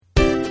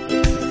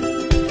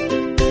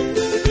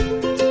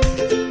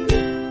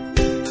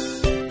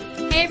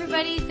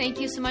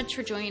so much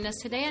for joining us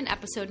today on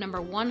episode number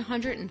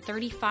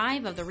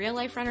 135 of the Real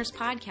Life Runners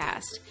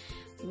podcast.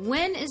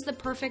 When is the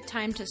perfect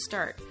time to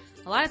start?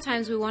 A lot of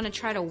times we want to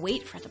try to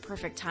wait for the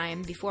perfect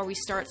time before we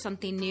start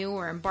something new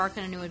or embark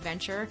on a new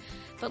adventure.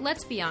 But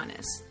let's be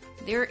honest,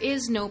 there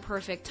is no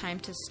perfect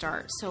time to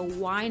start. So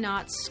why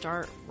not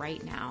start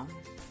right now?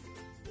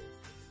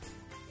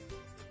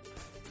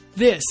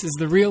 This is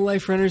the Real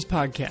Life Runners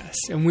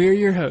podcast, and we're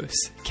your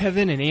hosts,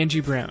 Kevin and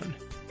Angie Brown.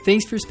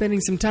 Thanks for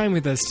spending some time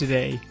with us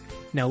today.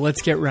 Now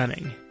let's get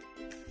running.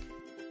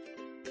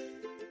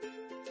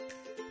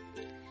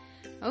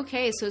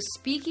 Okay, so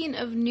speaking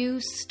of new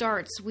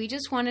starts, we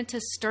just wanted to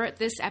start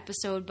this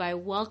episode by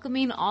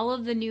welcoming all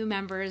of the new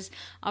members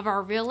of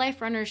our Real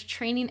Life Runners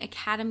Training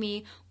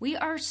Academy. We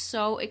are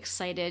so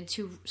excited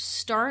to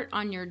start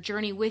on your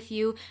journey with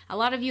you. A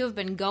lot of you have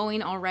been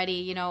going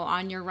already,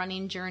 on your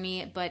running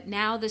journey, but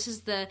now this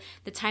is the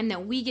time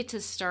that we get to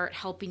start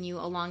helping you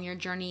along your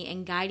journey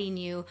and guiding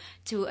you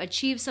to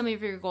achieve some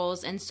of your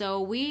goals. And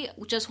so we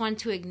just want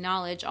to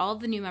acknowledge all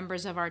of the new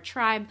members of our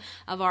tribe,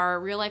 of our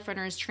Real Life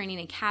Runners Training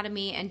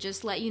Academy, and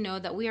just let you know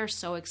that we are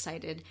so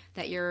excited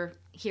that you're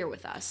here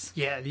with us.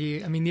 Yeah,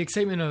 the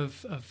excitement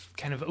of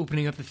kind of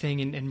opening up the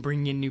thing and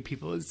bringing in new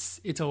people,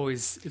 it's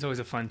always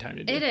a fun time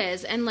to do. It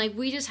is, and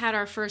we just had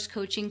our first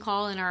coaching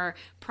call in our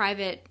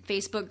private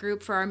Facebook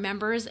group for our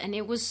members, and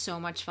it was so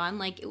much fun.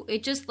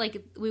 It just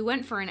we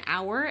went for an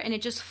hour, and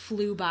it just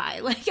flew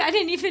by. I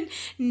didn't even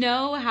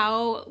know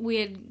how we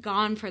had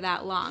gone for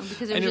that long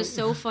because it was just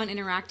so fun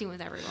interacting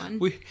with everyone.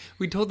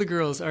 We told the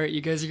girls, all right,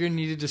 you guys are going to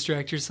need to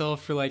distract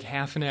yourself for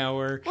half an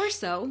hour or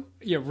so.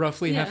 Yeah,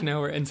 roughly half an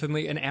hour, and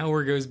suddenly an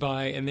hour goes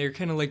by, and they're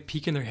kind of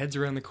peeking their heads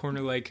around the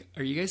corner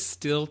are you guys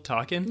still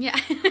talking? Yeah.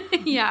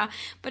 Yeah,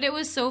 but it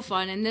was so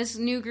fun, and this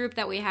new group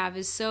that we have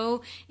is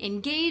so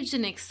engaged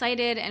and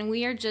excited, and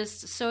we are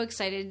just so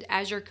excited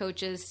as your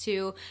coaches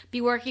to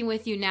be working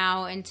with you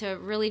now and to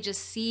really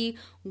just see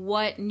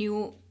what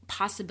new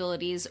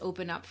possibilities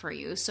open up for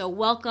you. So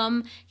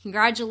welcome,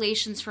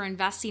 congratulations for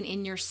investing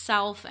in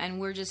yourself, and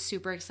we're just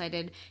super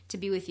excited to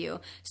be with you.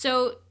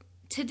 So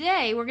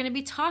today, we're going to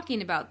be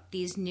talking about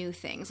these new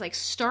things,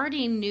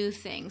 starting new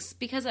things,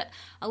 because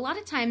a lot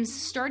of times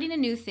starting a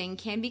new thing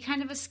can be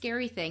kind of a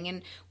scary thing.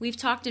 And we've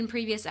talked in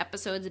previous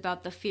episodes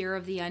about the fear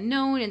of the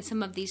unknown and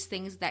some of these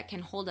things that can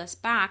hold us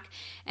back.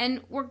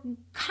 And we're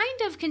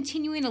kind of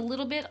continuing a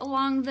little bit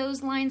along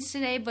those lines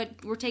today,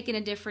 but we're taking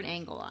a different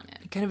angle on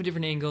it. Kind of a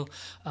different angle.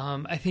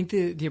 I think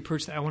the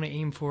approach that I want to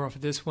aim for off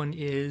of this one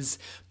is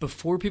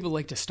before people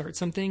like to start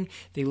something,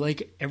 they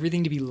like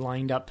everything to be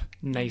lined up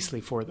nicely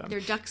for them. They're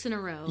ducks in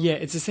a row. Yeah,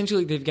 it's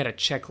essentially they've got a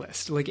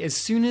checklist. As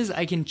soon as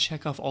I can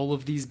check off all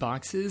of these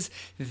boxes,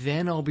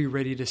 then I'll be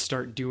ready to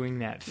start doing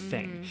that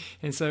thing. Mm-hmm.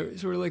 And so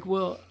we're like,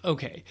 well,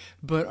 okay,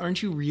 but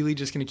aren't you really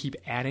just going to keep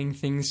adding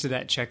things to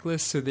that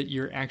checklist so that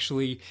you're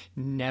actually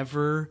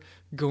never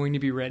going to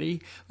be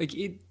ready?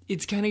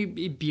 It's kind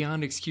of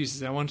beyond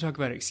excuses. I want to talk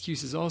about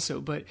excuses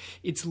also, but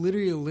it's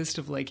literally a list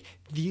of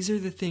these are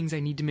the things I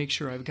need to make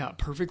sure I've got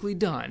perfectly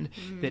done,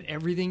 that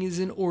everything is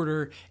in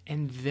order,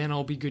 and then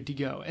I'll be good to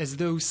go. As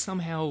though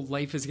somehow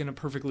life is going to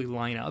perfectly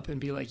line up and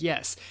be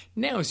yes,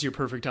 now is your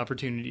perfect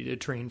opportunity to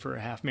train for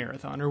a half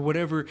marathon or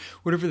whatever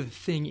the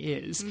thing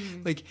is.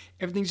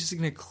 Everything's just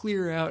going to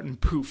clear out and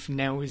poof,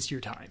 now is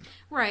your time.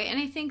 Right. And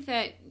I think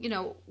that,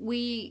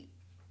 we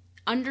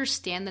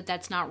understand that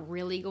that's not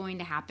really going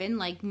to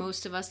happen.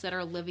 Most of us that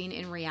are living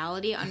in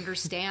reality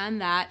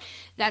understand that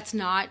that's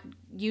not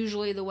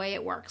usually the way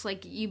it works.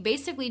 You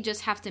basically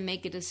just have to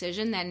make a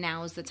decision that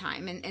now is the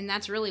time. And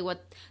that's really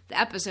what the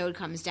episode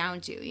comes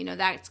down to.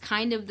 That's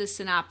kind of the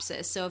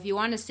synopsis. So if you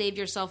want to save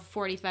yourself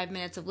 45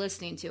 minutes of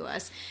listening to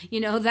us,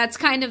 that's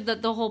kind of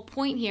the whole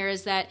point here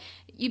is that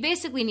you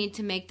basically need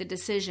to make the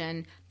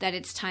decision that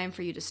it's time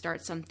for you to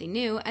start something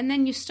new, and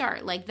then you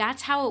start.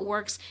 That's how it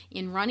works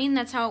in running.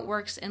 That's how it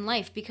works in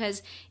life,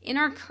 because in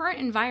our current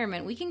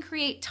environment, we can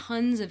create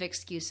tons of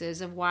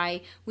excuses of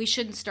why we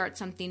shouldn't start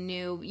something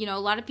new. A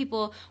lot of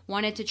people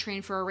wanted to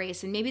train for a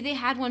race, and maybe they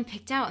had one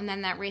picked out, and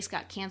then that race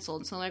got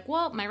canceled. So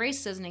well, my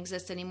race doesn't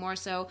exist anymore,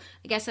 so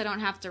I guess I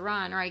don't have to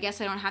run, or I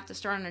guess I don't have to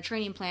start on a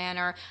training plan,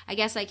 or I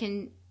guess I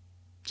can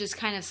just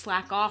kind of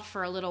slack off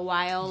for a little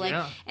while.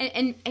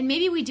 And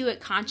maybe we do it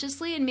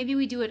consciously and maybe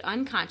we do it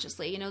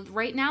unconsciously.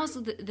 Right now is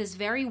this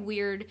very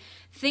weird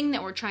thing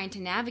that we're trying to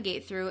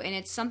navigate through, and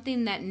it's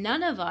something that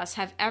none of us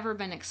have ever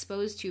been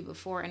exposed to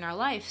before in our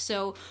life.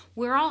 So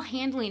we're all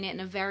handling it in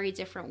a very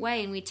different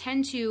way, and we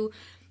tend to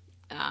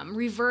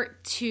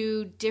revert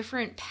to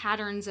different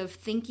patterns of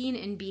thinking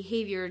and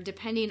behavior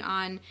depending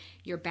on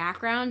your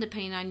background,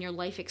 depending on your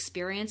life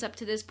experience up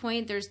to this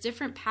point. There's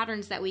different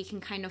patterns that we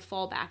can kind of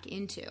fall back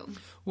into.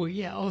 Well,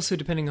 yeah, also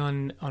depending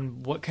on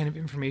what kind of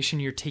information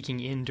you're taking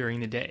in during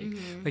the day.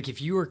 Mm-hmm.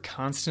 If you are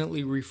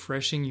constantly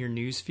refreshing your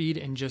news feed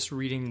and just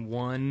reading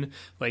one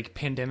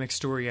pandemic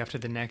story after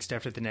the next,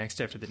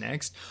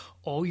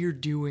 all you're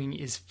doing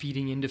is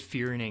feeding into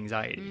fear and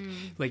anxiety.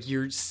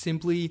 You're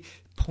simply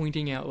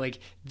pointing out like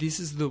this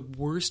is the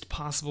worst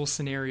possible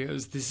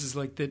scenarios. This is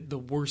like the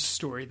worst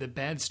story, the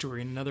bad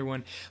story. And another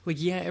one,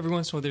 like, yeah, every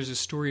once in a while there's a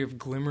story of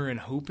glimmer and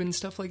hope and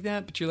stuff like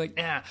that, but you're like,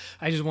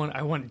 I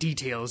want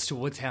details to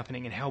what's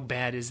happening and how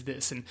bad is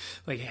this, and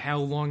like how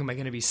long am I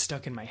going to be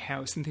stuck in my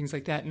house and things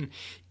like that. And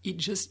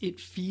it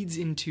feeds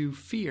into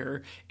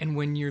fear. And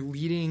when you're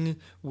leading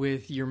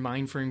with your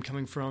mind frame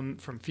coming from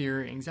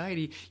fear,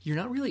 anxiety, you're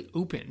not really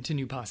open to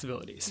new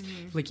possibilities.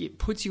 Like, it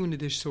puts you into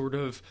this sort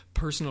of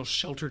personal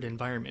sheltered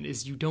environment.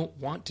 Is you don't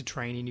want to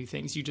try any new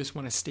things. You just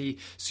want to stay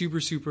super,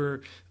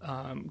 super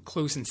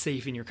close and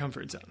safe in your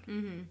comfort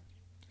zone.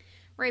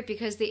 Right,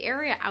 because the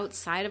area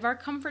outside of our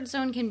comfort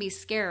zone can be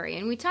scary.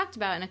 And we talked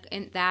about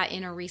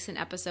in a recent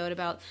episode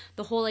about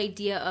the whole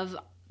idea of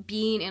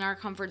being in our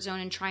comfort zone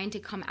and trying to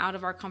come out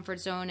of our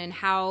comfort zone, and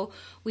how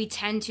we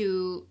tend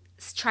to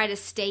try to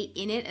stay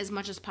in it as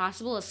much as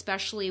possible,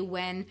 especially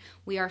when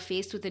we are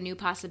faced with a new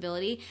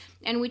possibility.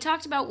 And we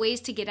talked about ways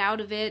to get out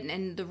of it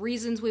and the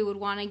reasons we would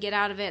want to get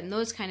out of it and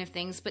those kind of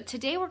things. But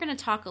today we're going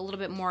to talk a little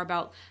bit more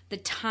about the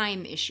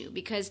time issue,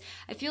 because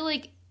I feel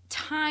like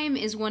time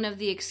is one of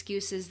the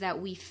excuses that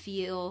we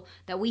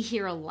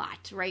hear a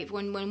lot, right?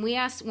 When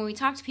we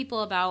talk to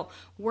people about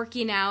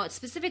working out,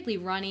 specifically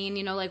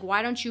running, like,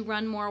 why don't you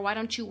run more? Why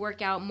don't you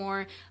work out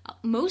more?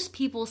 Most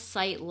people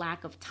cite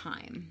lack of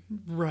time.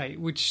 Right,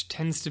 which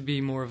tends to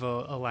be more of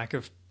a lack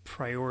of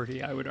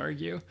priority, I would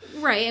argue.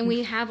 Right, and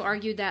we have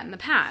argued that in the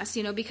past,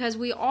 because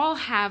we all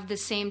have the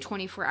same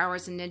 24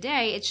 hours in a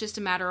day. It's just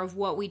a matter of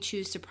what we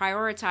choose to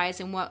prioritize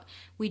and what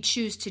we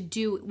choose to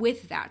do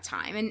with that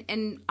time.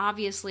 And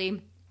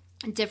obviously,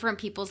 different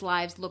people's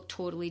lives look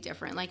totally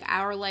different. Like,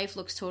 our life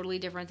looks totally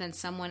different than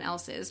someone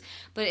else's.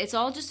 But it's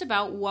all just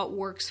about what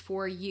works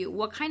for you.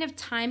 What kind of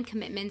time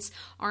commitments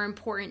are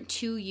important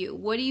to you?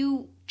 What are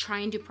you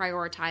trying to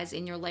prioritize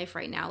in your life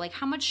right now? Like,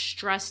 how much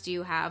stress do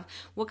you have?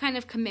 What kind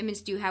of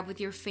commitments do you have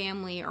with your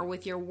family or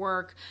with your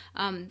work?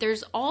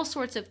 There's all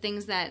sorts of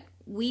things that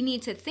we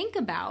need to think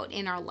about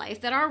in our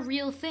life that are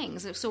real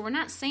things. So we're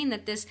not saying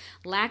that this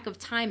lack of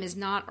time is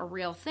not a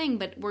real thing,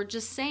 but we're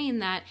just saying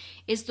that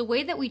it's the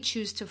way that we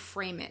choose to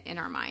frame it in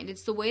our mind.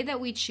 It's the way that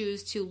we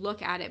choose to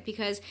look at it,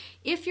 because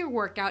if your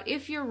workout,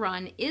 if your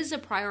run is a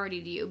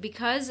priority to you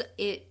because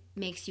it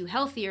makes you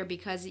healthier,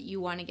 because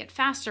you want to get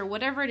faster,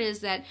 whatever it is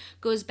that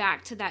goes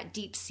back to that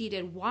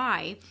deep-seated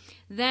why,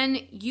 then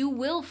you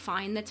will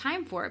find the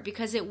time for it,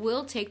 because it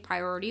will take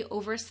priority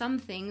over some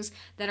things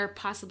that are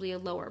possibly a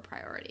lower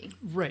priority.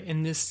 Right,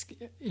 and this,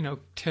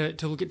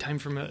 to look at time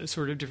from a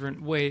sort of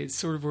different way, it's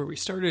sort of where we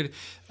started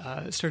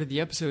the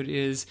episode,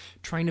 is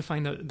trying to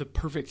find the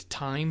perfect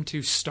time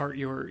to start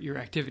your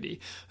activity.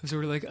 So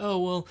we're like, oh,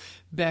 well,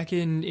 back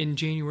in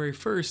January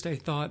 1st, I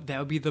thought that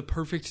would be the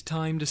perfect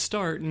time to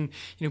start. And,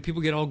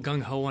 people get all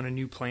gung-ho on a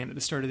new plan at the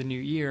start of the new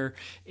year,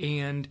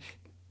 and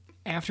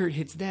after it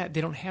hits that,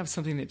 they don't have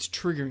something that's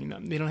triggering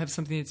them. They don't have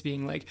something that's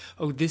being like,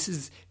 oh, this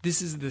is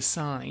the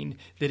sign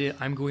that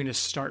I'm going to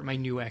start my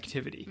new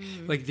activity.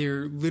 Like,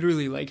 they're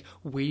literally like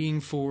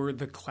waiting for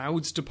the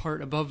clouds to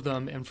part above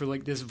them and for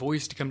like this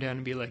voice to come down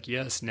and be like,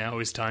 yes, now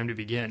is time to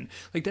begin.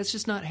 Like, that's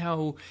just not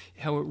how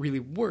it really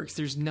works.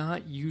 There's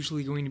not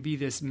usually going to be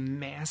this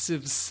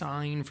massive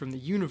sign from the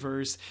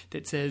universe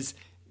that says,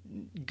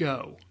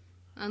 go.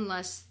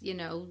 Unless,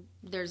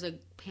 there's a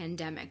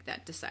pandemic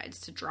that decides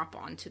to drop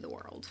onto the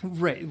world.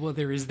 Right. Well,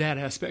 there is that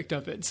aspect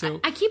of it. So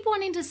I keep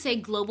wanting to say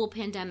global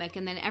pandemic,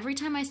 and then every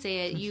time I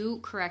say it, you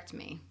correct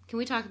me. Can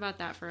we talk about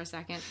that for a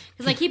second?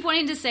 Because I keep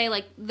wanting to say,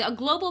 like, a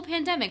global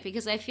pandemic,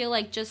 because I feel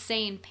like just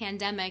saying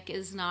pandemic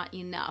is not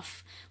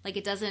enough. Like,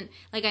 it doesn't,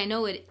 like, I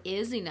know it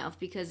is enough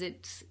because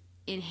it's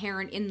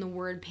inherent in the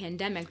word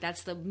pandemic.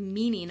 That's the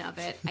meaning of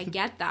it. I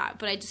get that.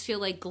 But I just feel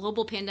like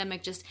global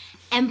pandemic just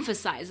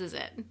emphasizes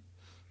it.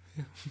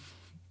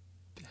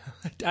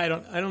 I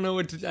don't know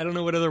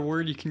what other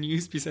word you can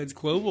use besides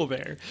global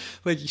there.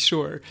 Like,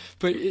 sure,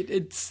 but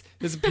it's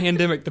a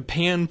pandemic. The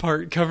pan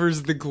part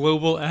covers the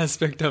global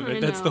aspect of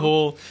it. That's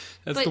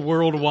the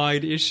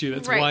worldwide issue.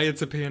 That's why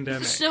it's a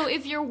pandemic. So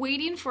if you're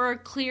waiting for a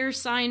clear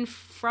sign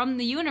from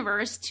the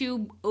universe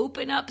to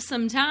open up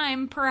some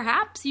time,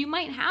 perhaps you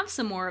might have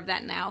some more of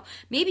that now.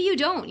 Maybe you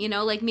don't,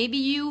 like, maybe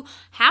you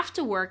have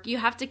to work, you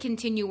have to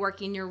continue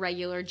working your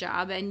regular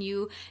job, and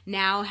you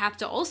now have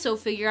to also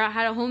figure out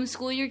how to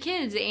homeschool your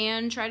kids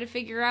and try to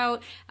figure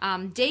out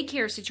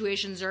daycare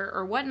situations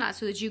or whatnot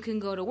so that you can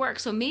go to work.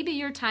 So maybe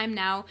your time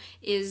now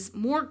is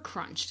more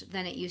crunched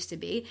than it used to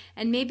be,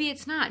 and maybe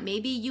it's not.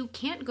 Maybe you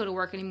can't go to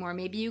work anymore.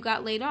 Maybe you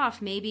got laid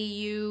off. Maybe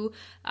you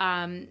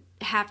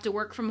have to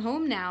work from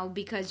home now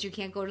because you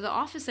can't go to the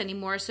office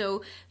anymore.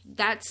 So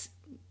that's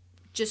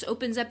just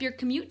opens up your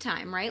commute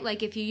time, right?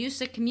 Like, if you used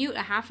to commute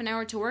a half an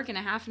hour to work and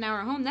a half an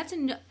hour home, that's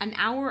an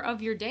hour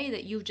of your day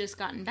that you've just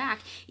gotten back.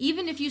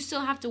 Even if you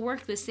still have to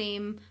work the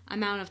same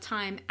amount of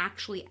time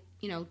actually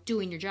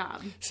doing your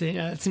job. See,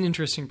 that's an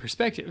interesting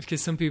perspective,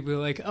 because some people are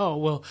like, oh,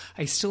 well,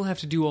 I still have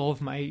to do all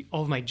of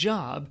my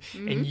job.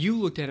 And you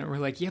looked at it and were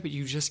like, yeah, but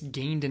you just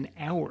gained an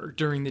hour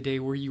during the day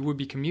where you would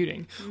be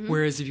commuting.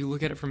 Whereas if you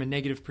look at it from a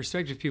negative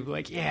perspective, people are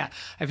like, yeah,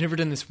 I've never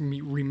done this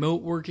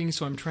remote working,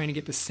 so I'm trying to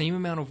get the same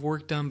amount of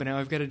work done, but now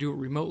I've got to do it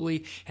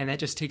remotely, and that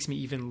just takes me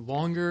even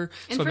longer.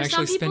 And so for I'm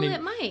actually some people, spending...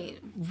 it might.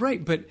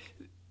 Right, but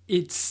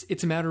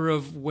it's a matter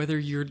of whether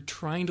you're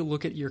trying to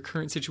look at your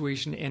current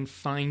situation and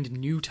find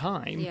new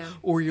time,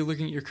 or you're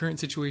looking at your current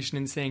situation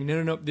and saying,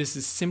 no, this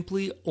is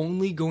simply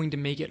only going to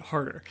make it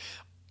harder.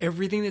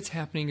 Everything that's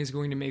happening is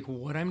going to make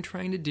what I'm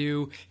trying to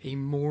do a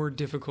more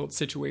difficult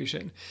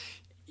situation.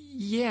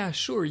 Yeah,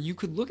 sure, you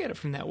could look at it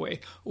from that way.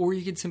 Or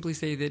you could simply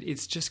say that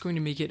it's just going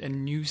to make it a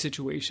new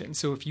situation.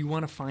 So if you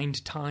want to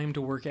find time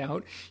to work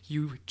out,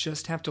 you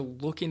just have to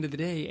look into the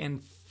day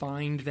and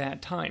find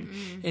that time.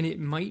 And it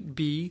might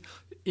be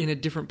in a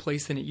different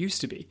place than it used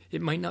to be.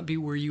 It might not be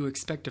where you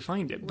expect to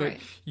find it. But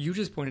you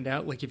just pointed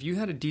out, like, if you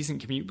had a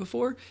decent commute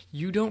before,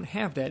 you don't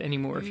have that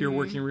anymore if you're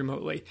working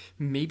remotely.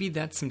 Maybe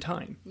that's some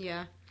time.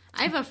 Yeah.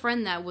 I have a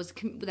friend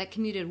that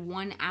commuted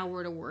 1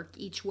 hour to work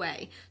each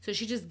way. So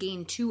she just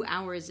gained 2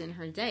 hours in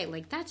her day.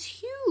 Like, that's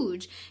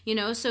huge,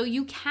 so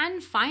you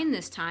can find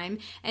this time.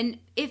 And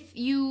if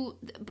you,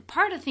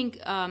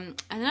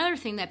 another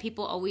thing that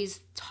people always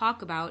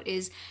talk about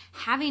is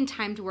having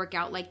time to work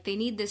out. Like, they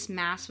need this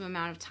massive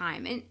amount of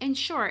time. And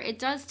sure, it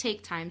does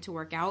take time to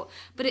work out,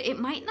 but it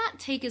might not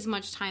take as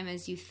much time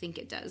as you think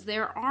it does.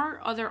 There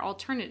are other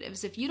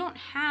alternatives. If you don't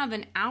have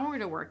an hour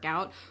to work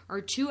out or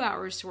 2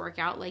 hours to work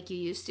out like you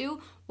used to,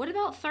 what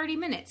about 30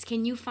 minutes?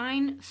 Can you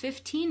find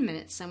 15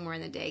 minutes somewhere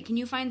in the day? Can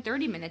you find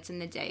 30 minutes in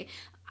the day?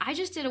 I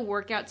just did a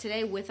workout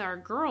today with our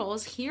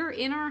girls here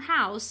in our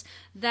house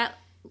that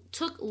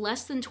took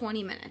less than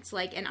 20 minutes,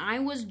 and I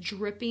was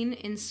dripping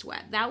in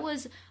sweat. That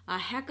was a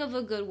heck of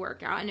a good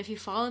workout, and if you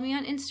follow me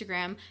on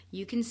Instagram,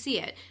 you can see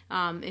it,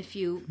 if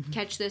you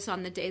catch this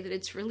on the day that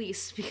it's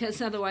released,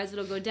 because otherwise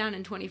it'll go down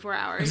in 24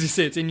 hours. I was just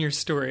say, it's in your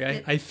story.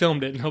 I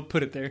filmed it, and I'll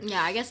put it there.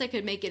 Yeah, I guess I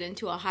could make it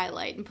into a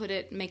highlight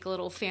and make a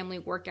little family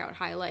workout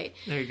highlight.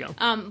 There you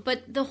go.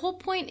 But the whole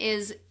point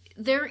is,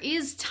 there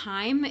is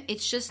time.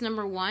 It's just,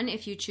 number one,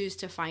 if you choose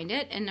to find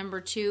it, and number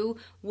two,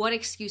 what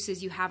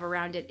excuses you have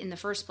around it in the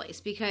first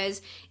place.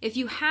 Because if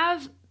you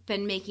have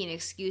been making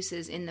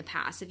excuses in the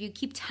past, if you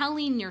keep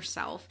telling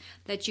yourself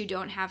that you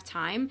don't have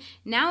time,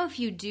 now if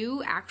you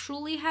do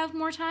actually have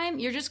more time,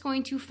 you're just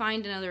going to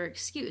find another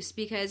excuse.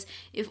 Because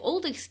if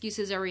old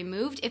excuses are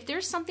removed, if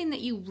there's something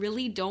that you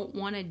really don't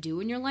want to do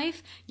in your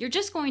life, you're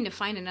just going to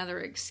find another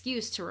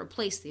excuse to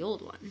replace the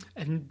old one.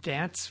 And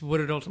that's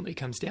what it ultimately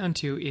comes down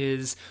to,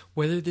 is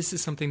whether this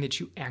is something that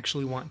you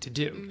actually want to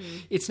do.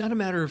 It's not a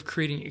matter of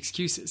creating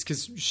excuses,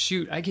 because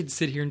shoot, I could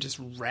sit here and just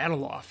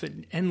rattle off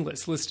an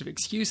endless list of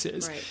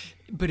excuses. Right.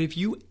 But if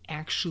you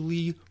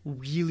actually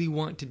really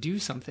want to do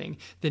something,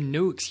 then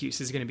no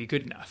excuse is going to be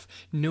good enough.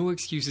 No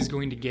excuse is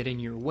going to get in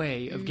your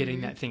way of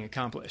getting that thing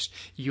accomplished.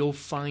 You'll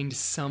find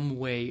some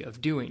way of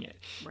doing it.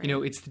 Right.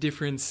 It's the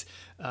difference.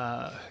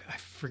 I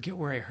forget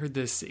where I heard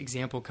this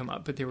example come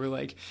up, but they were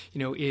like,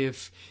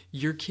 if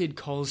your kid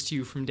calls to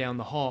you from down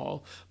the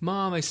hall,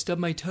 "Mom, I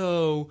stubbed my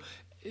toe,"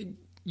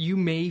 you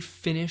may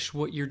finish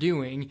what you're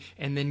doing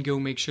and then go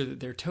make sure that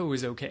their toe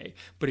is okay.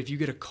 But if you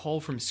get a call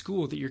from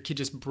school that your kid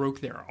just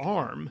broke their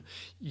arm,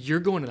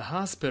 you're going to the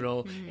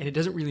hospital, and it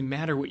doesn't really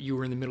matter what you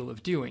were in the middle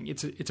of doing.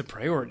 It's a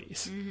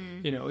priorities.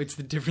 It's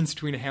the difference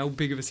between how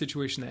big of a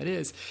situation that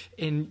is.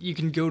 And you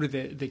can go to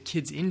the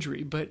kid's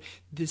injury, but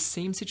this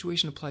same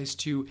situation applies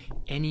to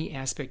any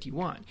aspect you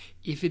want.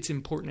 If it's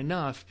important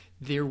enough,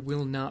 there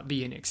will not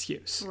be an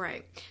excuse.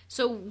 Right.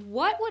 So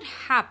what would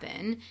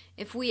happen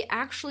if we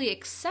actually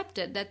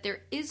accepted that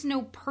there is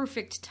no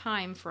perfect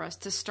time for us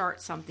to start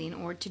something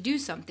or to do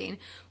something?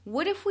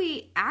 What if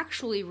we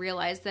actually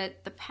realize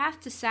that the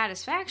path to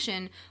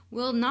satisfaction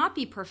will not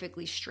be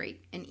perfectly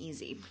straight and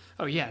easy?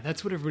 Oh yeah,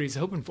 that's what everybody's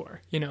hoping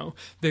for.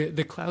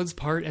 The clouds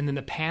part and then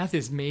the path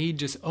is made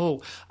just,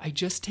 I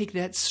just take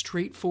that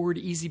straightforward,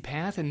 easy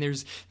path and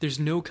there's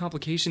no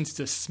complications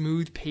to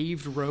smooth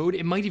paved road.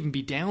 It might even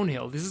be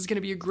downhill. This is going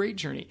to be a great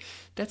journey.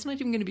 That's not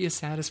even going to be a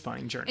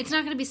satisfying journey. It's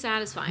not going to be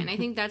satisfying. I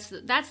think that's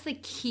the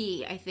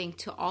key, I think,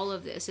 to all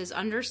of this, is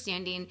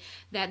understanding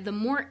that the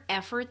more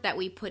effort that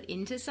we put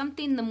into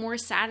something, the more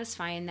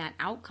satisfying that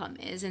outcome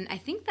is. And I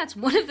think that's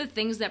one of the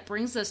things that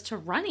brings us to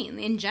running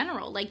in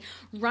general. Like,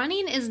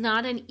 running is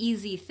not an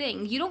easy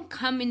thing. You don't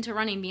come into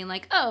running being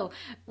like,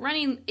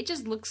 running, it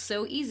just looks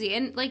so easy.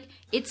 And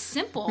it's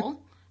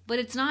simple. But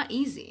it's not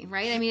easy,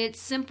 right? I mean, it's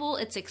simple,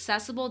 it's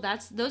accessible.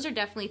 Those are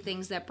definitely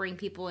things that bring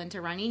people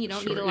into running. You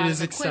don't need a lot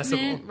of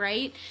equipment,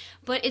 right?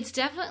 But it's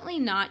definitely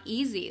not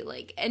easy.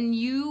 And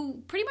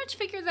you pretty much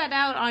figure that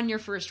out on your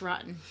first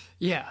run.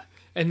 Yeah.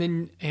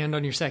 And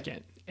on your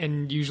second.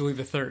 and usually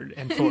the third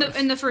and in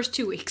fourth. the first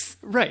 2 weeks.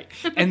 Right.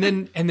 And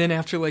then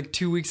after like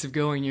 2 weeks of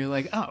going, you're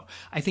like, oh,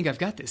 I think I've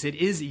got this. It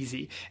is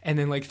easy. And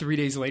then like 3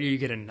 days later, you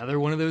get another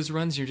one of those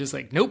runs. And you're just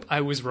like, nope,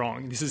 I was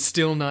wrong. This is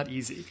still not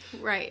easy.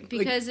 Right.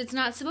 Because it's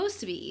not supposed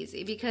to be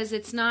easy. Because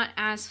it's not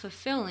as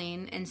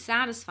fulfilling and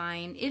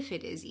satisfying if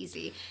it is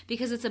easy.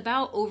 Because it's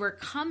about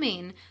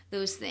overcoming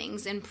those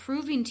things and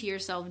proving to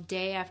yourself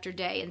day after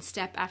day and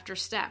step after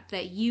step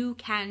that you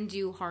can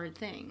do hard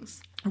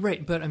things.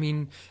 Right, but I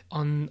mean,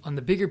 on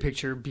the bigger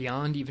picture,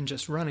 beyond even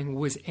just running,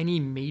 was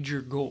any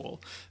major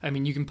goal? I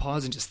mean, you can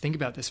pause and just think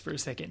about this for a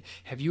second.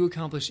 Have you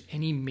accomplished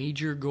any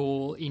major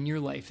goal in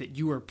your life that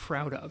you are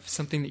proud of?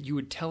 Something that you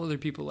would tell other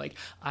people, like,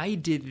 I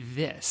did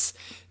this,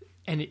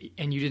 and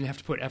you didn't have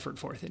to put effort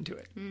forth into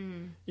it.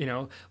 You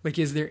know, like,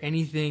 is there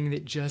anything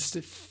that just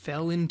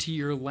fell into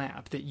your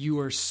lap that you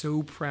are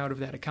so proud of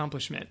that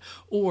accomplishment?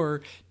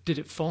 Or did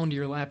it fall into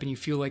your lap and you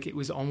feel like it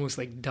was almost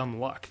like dumb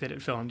luck that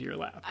it fell into your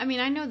lap? I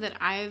mean, I know that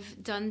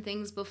I've done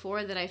things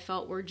before that I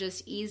felt were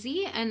just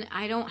easy, and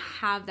I don't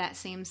have that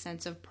same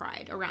sense of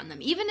pride around them.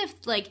 Even if,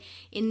 like,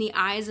 in the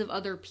eyes of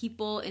other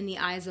people, in the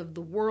eyes of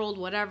the world,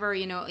 whatever,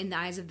 you know, in the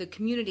eyes of the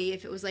community,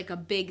 if it was like a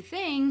big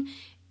thing,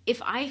 if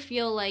I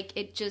feel like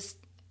it just,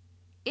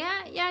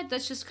 yeah,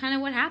 that's just kind of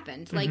what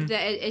happened. Like,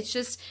 it's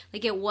just,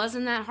 like, it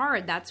wasn't that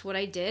hard. That's what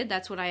I did.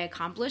 That's what I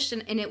accomplished.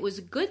 And it was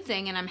a good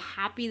thing, and I'm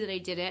happy that I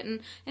did it.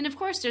 And of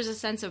course, there's a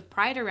sense of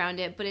pride around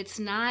it, but it's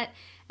not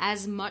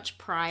as much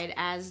pride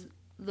as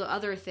the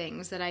other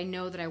things that I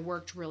know that I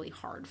worked really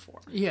hard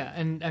for. Yeah,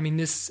 and I mean,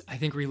 this, I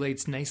think,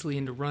 relates nicely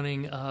into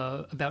running,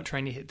 about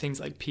trying to hit things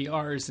like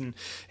PRs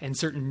and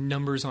certain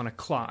numbers on a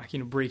clock, you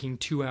know, breaking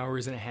 2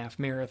 hours in a half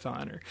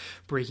marathon or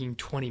breaking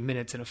 20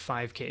 minutes in a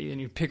 5K,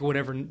 and you pick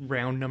whatever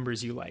round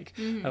numbers you like.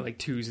 I like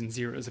 2s and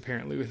 0s,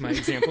 apparently, with my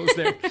examples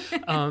there.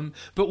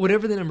 But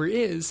whatever the number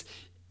is,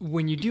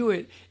 when you do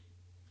it,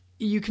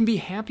 you can be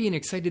happy and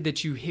excited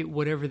that you hit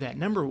whatever that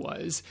number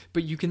was,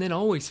 but you can then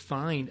always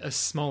find a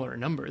smaller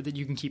number that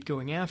you can keep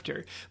going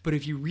after. But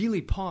if you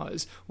really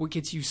pause, what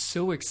gets you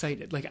so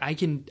excited, like I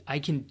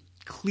can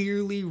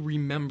clearly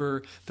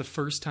remember the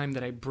first time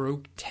that I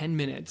broke 10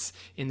 minutes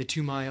in the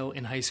 2 mile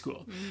in high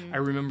school. I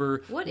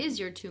remember... What is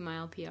your 2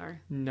 mile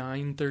PR?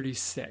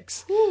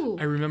 9:36. Ooh.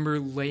 I remember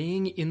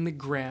laying in the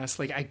grass,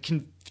 like I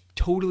can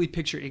totally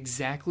picture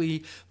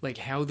exactly like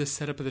how the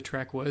setup of the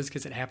track was,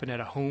 because it happened at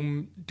a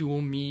home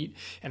dual meet,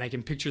 and I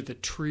can picture the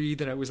tree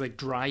that I was like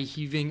dry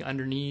heaving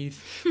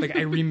underneath. Like,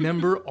 I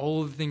remember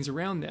all of the things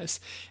around this.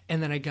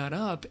 And then I got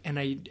up and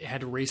I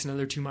had to race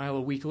another 2 mile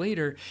a week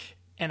later,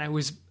 and I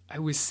was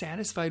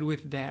satisfied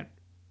with that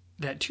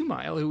 2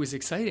 mile. It was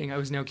exciting. I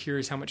was now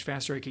curious how much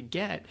faster I could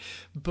get.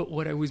 But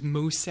what I was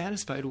most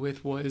satisfied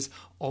with was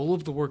all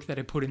of the work that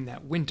I put in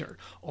that winter,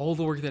 all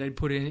the work that I'd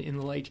put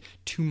in like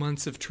 2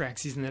 months of track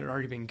season that had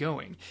already been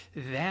going.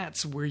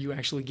 That's where you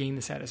actually gain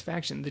the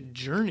satisfaction. The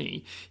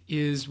journey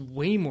is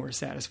way more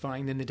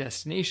satisfying than the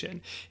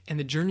destination. And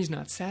the journey's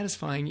not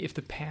satisfying if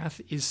the path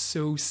is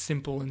so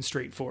simple and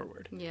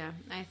straightforward. Yeah,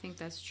 I think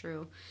that's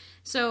true.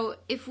 So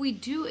if we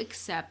do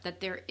accept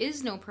that there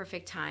is no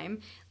perfect time,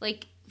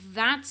 like,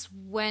 that's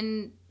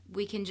when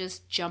we can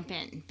just jump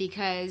in.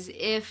 Because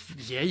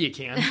Yeah, you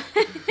can.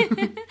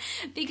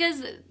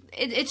 because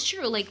it's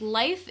true. Like,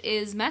 life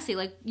is messy.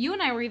 Like, you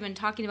and I were even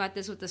talking about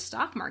this with the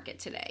stock market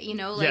today. You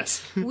know, like,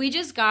 Yes. we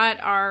just got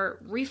our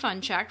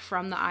refund check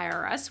from the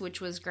IRS, which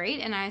was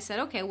great. And I said,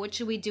 okay, what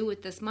should we do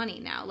with this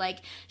money now? Like,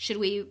 should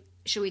we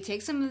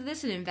take some of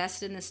this and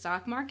invest in the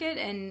stock market?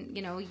 And,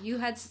 you know, you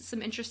had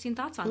some interesting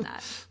thoughts on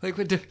that. Like,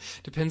 what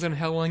depends on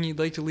how long you'd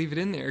like to leave it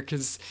in there,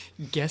 because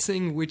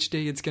guessing which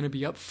day it's going to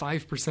be up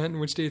 5% and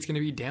which day it's going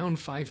to be down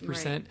 5%,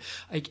 Right.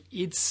 like,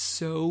 it's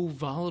so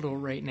volatile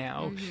right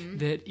now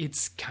that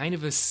it's kind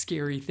of a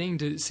scary thing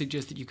to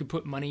suggest that you could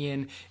put money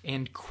in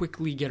and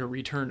quickly get a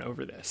return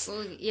over this.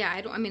 Well, yeah, I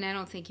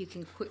don't think you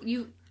can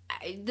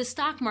the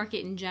stock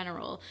market in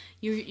general,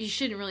 you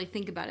shouldn't really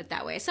think about it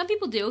that way. Some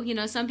people do, you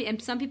know, some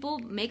people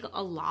make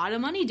a lot of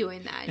money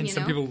doing that. And you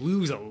some know? people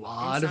lose a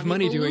lot And of some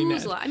money people doing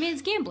lose that. a lot. I mean,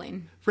 it's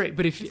gambling. Right,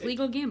 but It's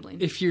legal gambling.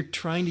 if you're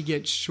trying to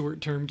get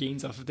short-term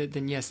gains off of it,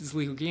 then yes, it's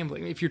legal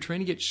gambling. If you're trying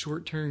to get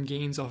short-term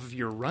gains off of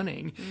your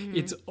running,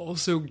 it's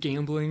also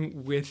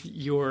gambling with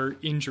your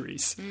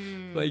injuries.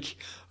 Like,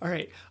 all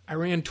right, I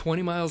ran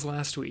 20 miles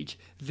last week.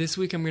 This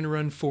week I'm going to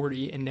run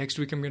 40, and next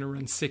week I'm going to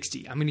run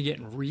 60. I'm going to get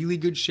in really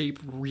good shape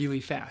really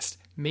fast.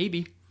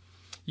 Maybe.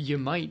 You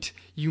might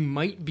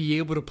be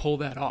able to pull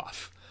that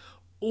off.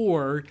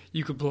 Or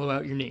you could blow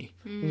out your knee.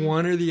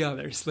 One or the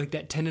other. So, like,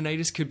 that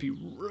tendonitis could be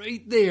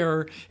right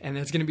there, and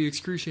that's going to be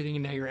excruciating,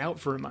 and now you're out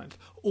for a month.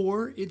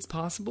 Or it's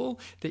possible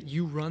that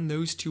you run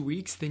those 2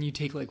 weeks, then you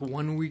take like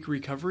 1 week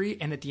recovery,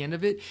 and at the end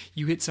of it,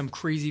 you hit some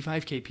crazy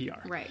 5K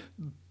PR. Right.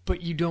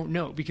 But you don't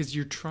know because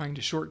you're trying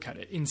to shortcut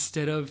it.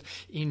 Instead of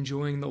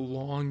enjoying the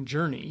long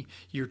journey,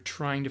 you're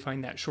trying to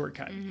find that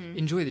shortcut.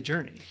 Enjoy the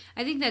journey.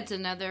 I think that's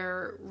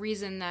another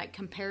reason that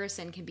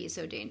comparison can be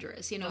so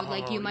dangerous. You know,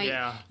 like you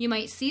yeah.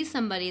 might see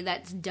somebody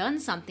that's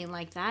done something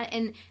like that,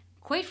 and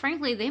quite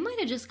frankly, they might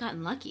have just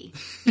gotten lucky.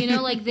 You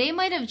know, like they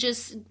might have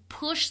just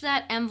pushed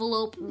that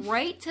envelope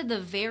right to the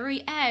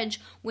very edge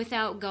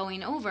without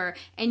going over,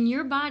 and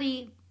your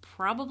body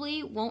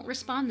probably won't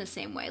respond the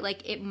same way.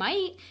 Like it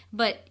might,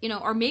 but you know,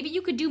 or maybe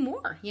you could do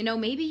more. You know,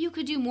 maybe you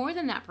could do more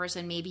than that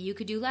person. Maybe you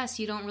could do less.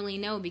 You don't really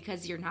know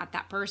because you're not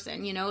that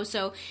person, you know?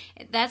 So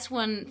that's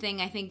one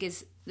thing I think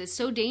is that's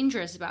so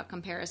dangerous about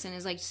comparison,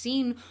 is like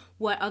seeing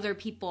what other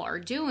people are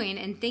doing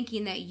and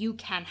thinking that you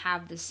can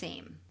have the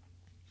same.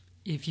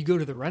 If you go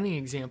to the running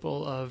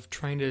example of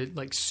trying to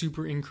like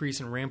super increase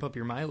and ramp up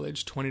your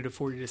mileage 20 to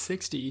 40 to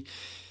 60,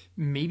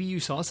 maybe you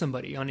saw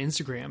somebody on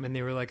Instagram and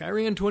they were like, I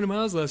ran 20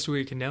 miles last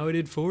week and now I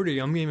did 40.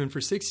 I'm aiming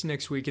for 60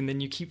 next week. And then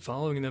you keep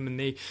following them and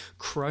they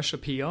crush a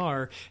PR.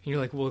 And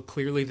you're like, well,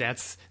 clearly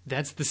that's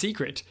the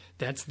secret.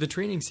 That's the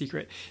training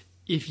secret.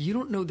 If you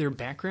don't know their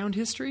background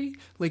history,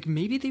 like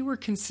maybe they were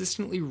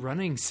consistently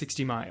running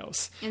 60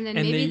 miles. And then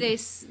maybe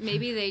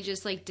they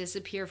just like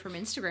disappear from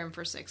Instagram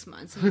for 6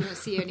 months and you don't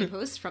see any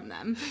posts from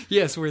them.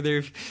 Yes, where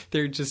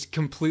they're just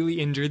completely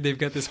injured. They've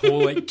got this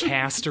whole like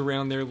cast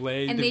around their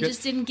leg. And they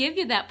just didn't give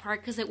you that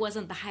part because it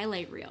wasn't the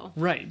highlight reel.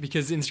 Right,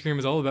 because Instagram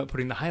is all about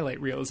putting the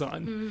highlight reels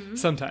on. Mm-hmm.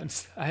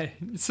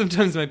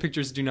 Sometimes my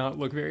pictures do not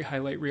look very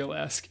highlight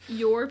reel-esque.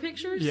 Your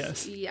pictures?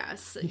 Yes.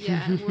 Yes.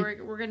 Yeah.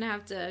 We're going to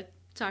have to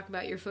talk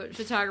about your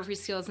photography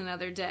skills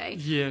another day.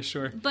 Yeah,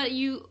 sure. But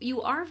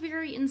you are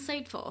very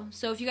insightful.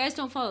 So if you guys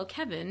don't follow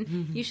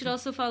Kevin, you should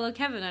also follow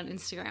Kevin on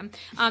Instagram.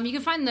 You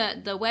can find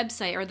the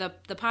website or the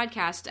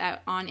podcast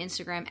on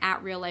Instagram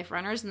at Real Life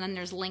Runners, and then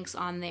there's links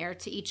on there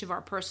to each of our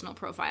personal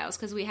profiles,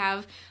 because we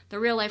have the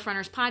Real Life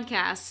Runners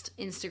podcast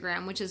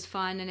Instagram, which is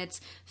fun, and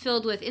it's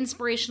filled with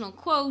inspirational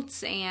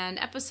quotes and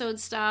episode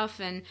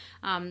stuff and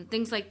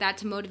things like that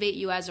to motivate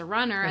you as a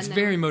runner. It's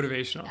very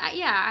motivational.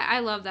 I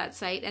love that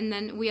site. And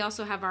then we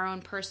also have our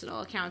own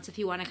personal accounts if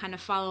you want to kind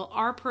of follow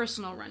our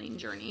personal running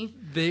journey.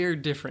 They are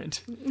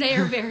different. They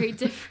are very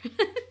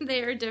different.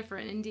 They are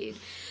different indeed.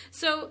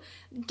 So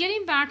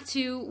getting back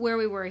to where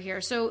we were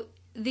here. So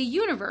the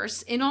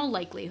universe, in all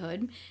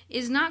likelihood,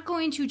 is not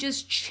going to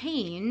just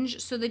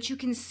change so that you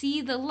can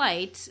see the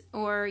light,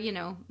 or, you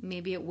know,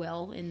 maybe it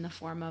will in the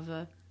form of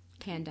a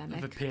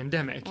pandemic.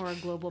 Or a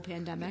global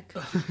pandemic.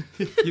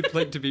 You'd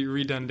like to be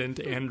redundant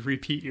and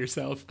repeat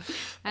yourself.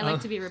 I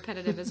like to be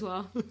repetitive as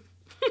well.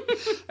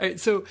 All right,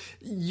 so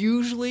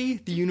usually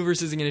the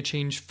universe isn't going to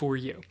change for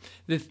you.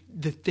 The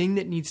thing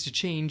that needs to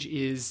change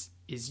is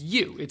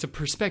you. It's a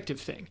perspective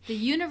thing. The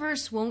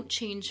universe won't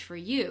change for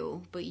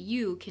you, but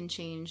you can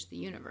change the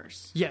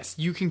universe. Yes,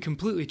 you can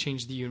completely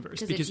change the universe.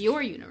 Because it's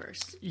your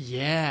universe.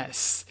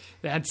 Yes.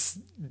 That's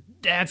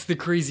the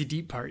crazy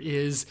deep part,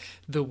 is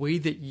the way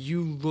that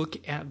you look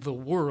at the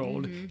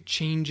world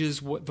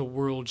changes what the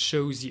world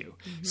shows you.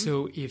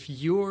 So if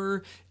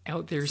you're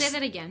out there... Say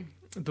that again.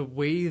 The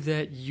way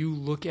that you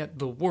look at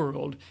the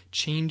world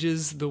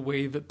changes the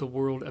way that the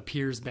world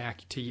appears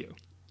back to you.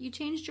 You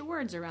changed your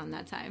words around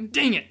that time.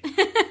 Dang it!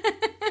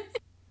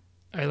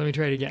 All right, let me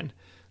try it again.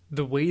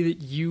 The way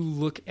that you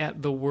look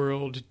at the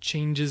world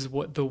changes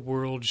what the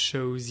world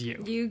shows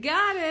you. You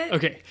got it.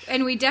 Okay.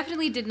 And we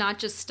definitely did not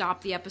just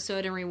stop the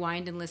episode and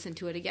rewind and listen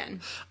to it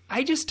again.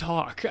 I just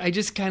talk. I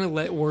just kind of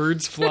let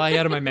words fly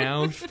out of my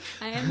mouth.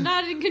 I am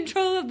not in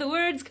control of the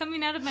words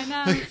coming out of my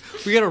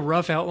mouth. We got a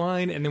rough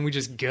outline and then we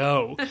just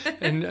go.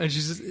 And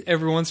just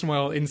every once in a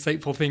while,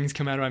 insightful things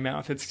come out of my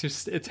mouth.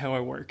 It's how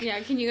I work. Yeah,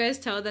 can you guys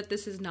tell that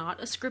this is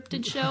not a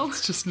scripted show?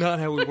 It's just not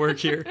how we work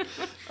here.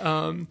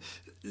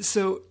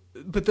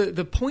 But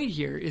the point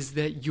here is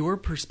that your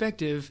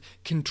perspective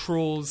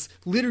controls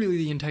literally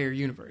the entire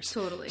universe.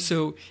 Totally.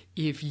 So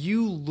if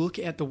you look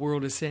at the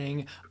world as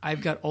saying,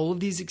 I've got all of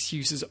these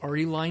excuses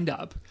already lined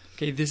up.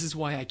 Okay, this is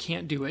why I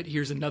can't do it.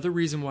 Here's another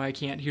reason why I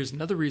can't. Here's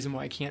another reason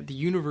why I can't. The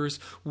universe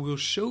will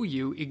show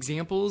you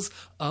examples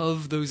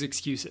of those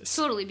excuses.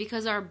 Totally,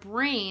 because our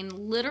brain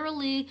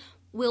literally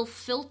will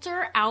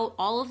filter out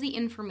all of the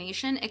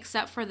information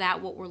except for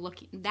that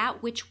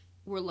which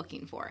we're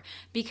looking for.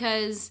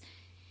 Because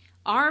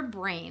our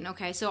brain,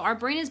 so our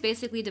brain is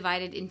basically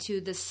divided into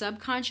the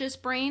subconscious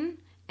brain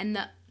and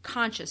the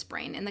conscious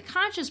brain. And the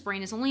conscious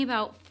brain is only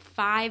about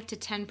 5 to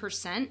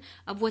 10%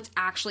 of what's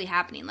actually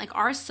happening. Like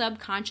our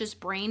subconscious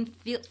brain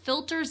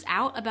filters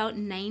out about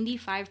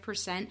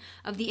 95%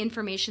 of the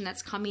information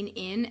that's coming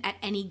in at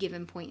any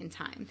given point in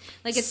time.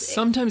 Like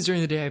sometimes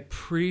during the day, I'm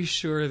pretty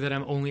sure that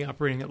I'm only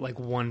operating at like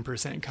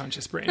 1%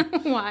 conscious brain.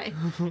 Why?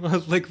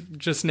 Like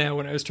just now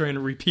when I was trying to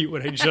repeat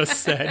what I just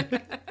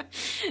said.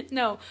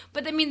 No,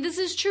 but I mean, this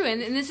is true.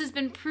 And this has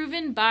been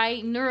proven by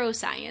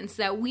neuroscience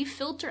that we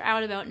filter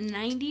out about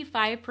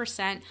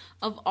 95%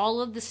 of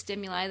all of the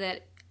stimuli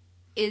that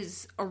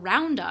is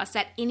around us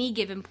at any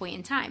given point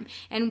in time.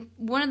 And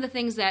one of the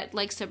things that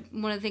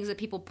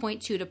people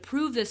point to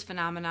prove this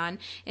phenomenon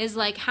is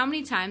like how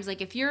many times, like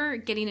if you're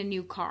getting a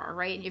new car,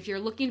 right? And if you're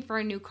looking for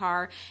a new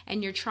car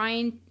and you're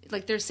trying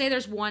like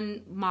there's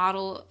one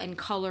model and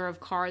color of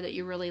car that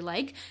you really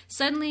like.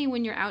 Suddenly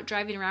when you're out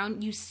driving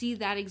around, you see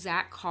that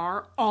exact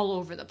car all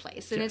over the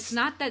place. And it's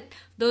not that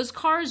those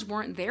cars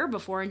weren't there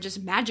before and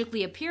just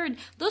magically appeared.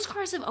 Those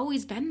cars have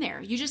always been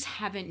there. You just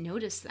haven't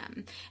noticed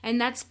them. And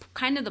that's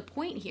kind of the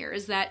point here,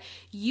 is that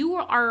you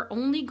are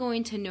only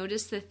going to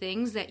notice the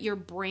things that your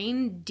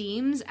brain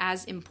deems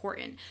as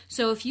important.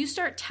 So if you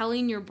start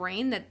telling your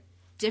brain that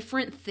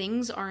different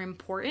things are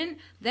important,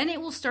 then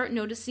it will start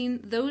noticing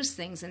those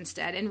things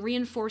instead and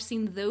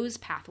reinforcing those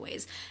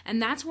pathways.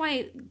 And that's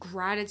why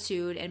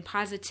gratitude and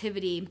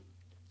positivity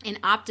and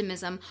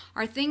optimism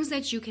are things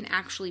that you can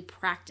actually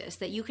practice,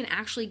 that you can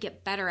actually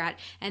get better at.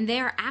 And they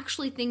are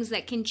actually things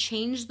that can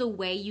change the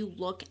way you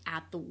look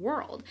at the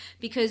world.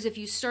 Because if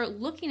you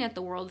start looking at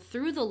the world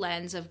through the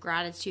lens of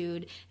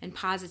gratitude and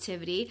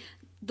positivity,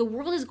 the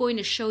world is going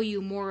to show you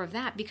more of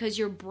that, because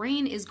your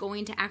brain is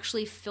going to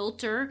actually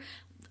filter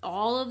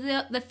all of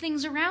the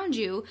things around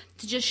you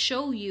to just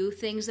show you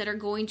things that are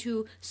going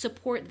to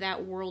support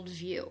that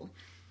worldview.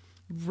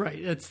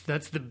 Right.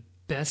 That's the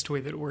best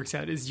way that it works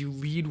out, is you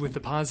lead with the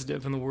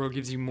positive and the world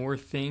gives you more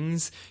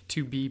things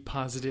to be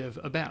positive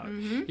about.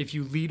 Mm-hmm. If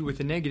you lead with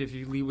the negative, if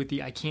you lead with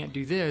the I can't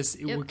do this,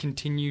 it will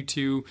continue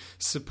to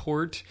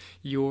support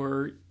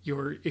your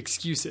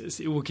excuses.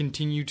 It will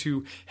continue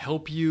to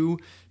help you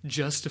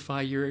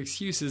justify your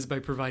excuses by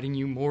providing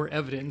you more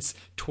evidence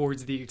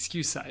towards the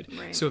excuse side.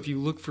 Right. So if you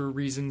look for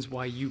reasons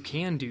why you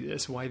can do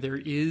this, why there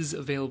is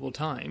available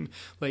time,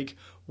 like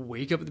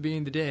wake up at the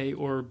beginning of the day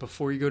or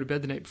before you go to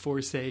bed the night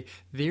before, say,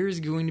 there's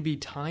going to be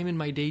time in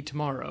my day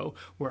tomorrow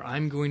where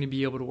I'm going to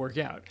be able to work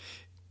out.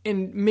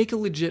 And make a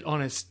legit,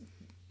 honest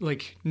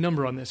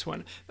number on this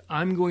one.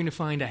 I'm going to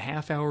find a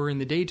half hour in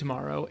the day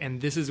tomorrow, and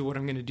this is what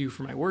I'm going to do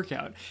for my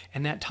workout.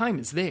 And that time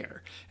is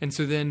there. And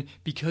so then,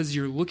 because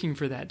you're looking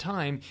for that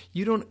time,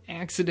 you don't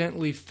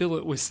accidentally fill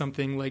it with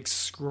something like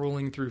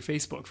scrolling through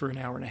Facebook for an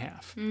hour and a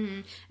half.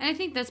 Mm-hmm. And I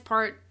think that's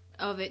part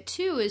of it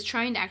too, is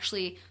trying to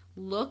actually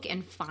look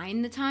and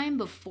find the time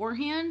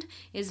beforehand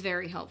is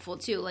very helpful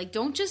too. Like,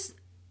 don't just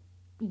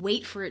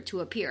wait for it to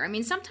appear. I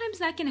mean, sometimes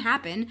that can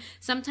happen.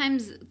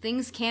 Sometimes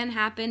things can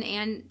happen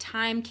and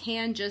time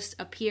can just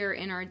appear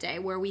in our day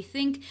where we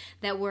think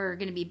that we're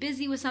going to be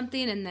busy with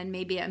something, and then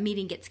maybe a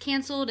meeting gets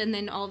canceled, and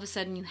then all of a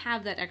sudden you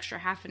have that extra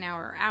half an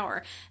hour or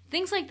hour.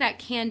 Things like that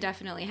can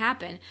definitely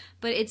happen,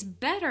 but it's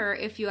better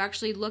if you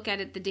actually look at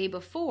it the day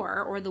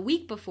before or the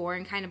week before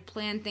and kind of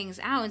plan things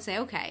out and say,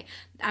 okay,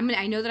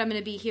 I know that I'm going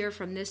to be here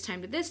from this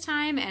time to this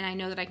time, and I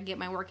know that I can get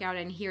my workout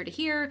in here to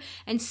here,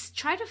 and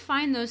try to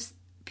find those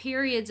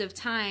periods of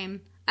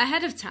time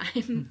ahead of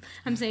time.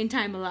 I'm saying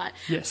time a lot.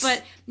 Yes.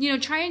 But,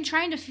 trying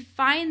to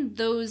find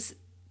those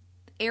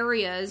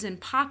areas and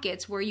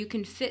pockets where you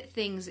can fit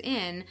things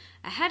in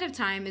ahead of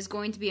time is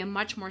going to be a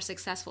much more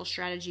successful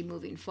strategy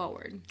moving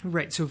forward.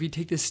 Right. So if you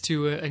take this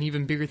to an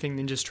even bigger thing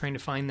than just trying to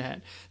find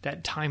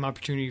that time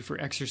opportunity for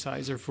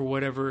exercise or for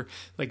whatever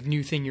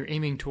new thing you're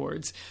aiming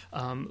towards,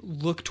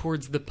 look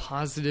towards the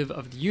positive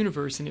of the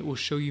universe and it will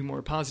show you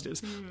more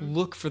positives. Mm-hmm.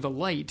 Look for the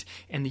light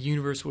and the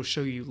universe will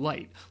show you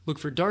light. Look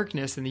for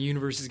darkness and the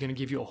universe is going to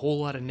give you a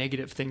whole lot of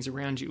negative things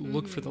around you. Mm-hmm.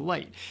 Look for the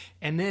light.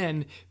 And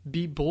then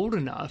be bold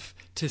enough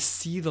to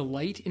see the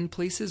light in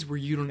places where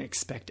you don't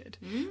expect it.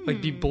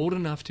 Mm. Be bold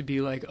enough to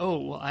be like, oh,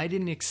 well, I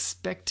didn't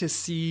expect to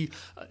see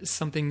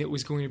something that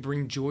was going to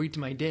bring joy to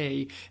my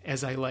day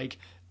as I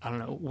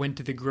went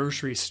to the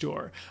grocery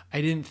store.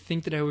 I didn't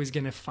think that I was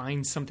going to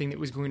find something that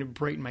was going to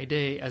brighten my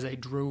day as I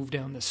drove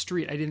down the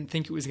street. I didn't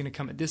think it was going to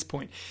come at this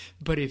point.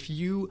 But if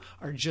you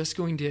are just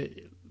going to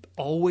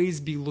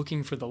always be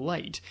looking for the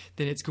light,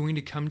 then it's going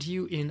to come to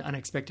you in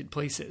unexpected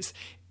places.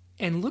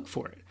 And look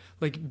for it.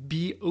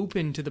 Be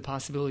open to the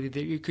possibility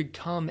that it could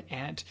come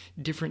at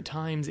different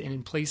times and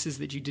in places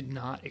that you did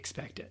not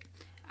expect it.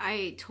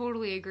 I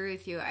totally agree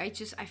with you. I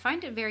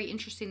find it very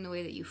interesting the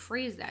way that you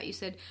phrase that. You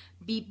said,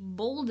 be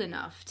bold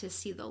enough to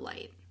see the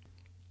light.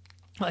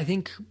 I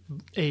think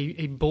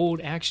a bold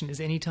action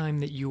is any time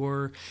that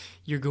you're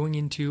going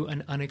into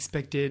an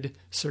unexpected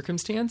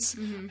circumstance.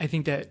 Mm-hmm. I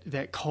think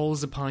that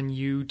calls upon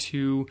you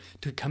to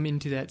come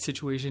into that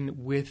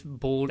situation with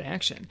bold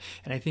action.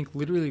 And I think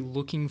literally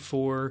looking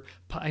for,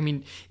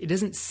 it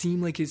doesn't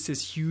seem like it's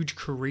this huge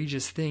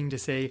courageous thing to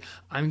say,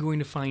 I'm going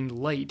to find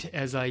light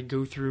as I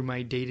go through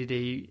my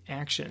day-to-day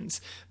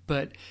actions.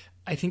 But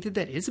I think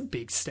that is a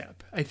big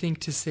step. I think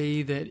to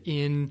say that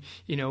in,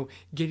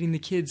 getting the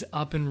kids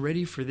up and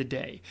ready for the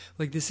day,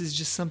 this is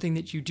just something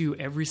that you do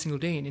every single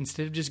day. And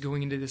instead of just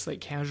going into this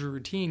casual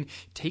routine,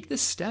 take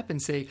this step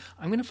and say,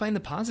 I'm going to find the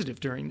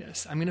positive during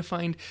this. I'm going to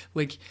find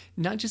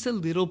not just a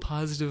little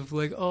positive,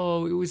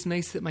 oh, it was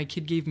nice that my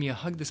kid gave me a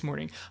hug this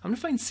morning. I'm going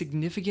to find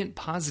significant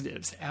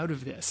positives out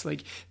of this.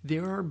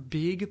 There are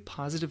big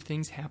positive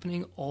things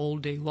happening all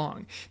day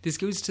long. This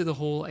goes to the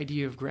whole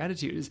idea of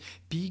gratitude, is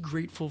be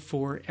grateful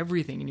for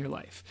everything in your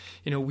life.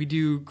 We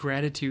do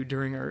gratitude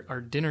during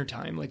our dinner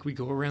time. We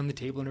go around the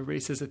table and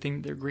everybody says a thing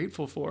that they're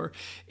grateful for.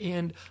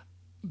 And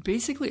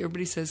basically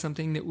everybody says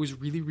something that was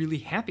really, really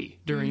happy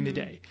during the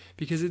day,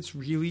 because it's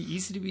really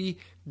easy to be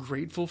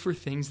grateful for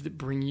things that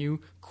bring you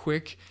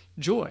quick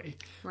joy.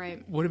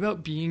 Right. What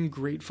about being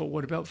grateful?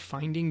 What about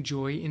finding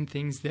joy in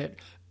things that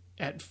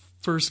at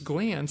first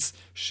glance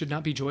should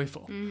not be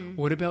joyful?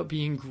 What about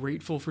being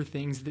grateful for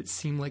things that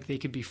seem like they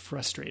could be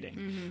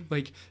frustrating?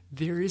 Like,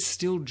 there is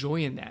still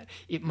joy in that.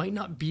 It might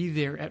not be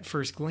there at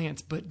first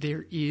glance, but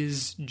there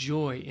is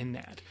joy in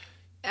that.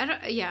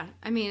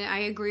 I mean, I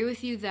agree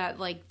with you that,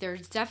 like,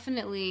 there's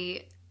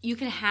definitely, you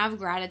can have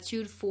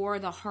gratitude for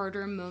the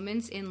harder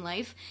moments in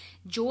life.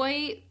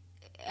 Joy,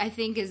 I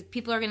think, is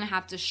people are going to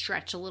have to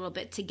stretch a little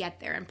bit to get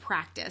there and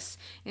practice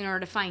in order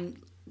to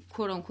find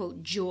quote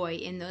unquote joy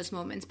in those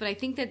moments. But I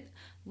think that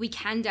we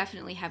can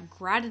definitely have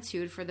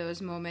gratitude for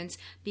those moments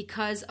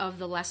because of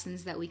the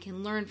lessons that we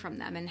can learn from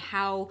them and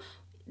how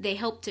they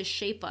help to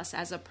shape us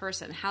as a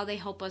person, how they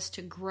help us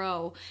to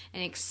grow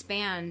and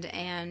expand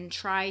and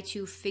try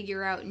to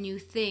figure out new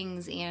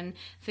things and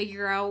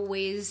figure out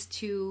ways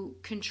to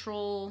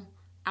control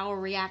our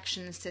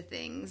reactions to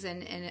things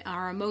and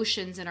our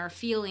emotions and our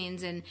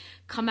feelings and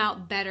come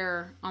out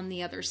better on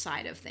the other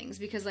side of things.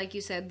 Because like you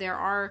said, there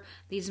are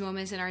these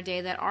moments in our day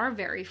that are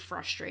very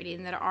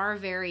frustrating, that are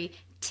very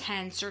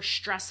tense or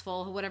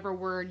stressful, whatever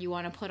word you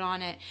want to put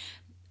on it.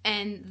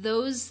 And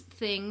those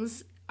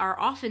things are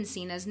often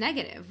seen as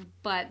negative,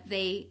 but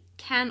they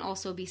can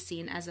also be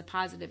seen as a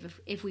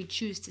positive if we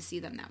choose to see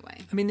them that way.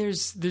 I mean,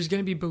 there's going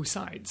to be both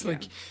sides. Yeah.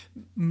 Like,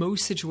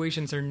 most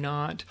situations are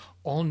not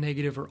all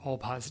negative or all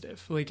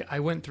positive. Like, I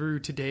went through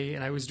today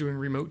and I was doing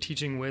remote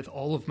teaching with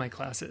all of my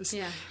classes.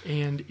 Yeah.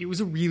 And it was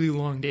a really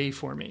long day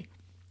for me.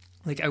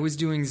 Like, I was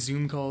doing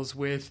Zoom calls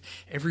with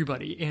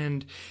everybody,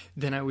 and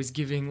then I was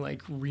giving,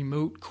 like,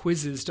 remote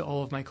quizzes to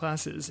all of my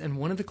classes. And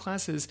one of the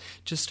classes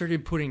just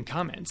started putting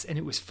comments, and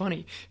it was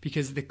funny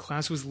because the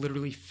class was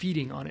literally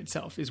feeding on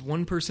itself. Is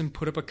one person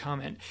put up a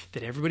comment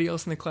that everybody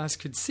else in the class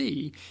could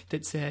see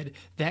that said,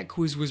 that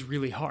quiz was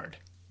really hard.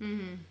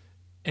 And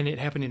it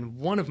happened in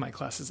one of my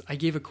classes. I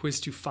gave a quiz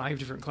to 5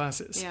 different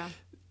classes. Yeah.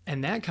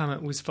 And that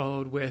comment was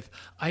followed with,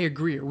 I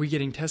agree, are we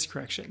getting test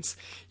corrections?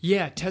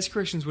 Yeah, test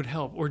corrections would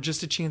help, or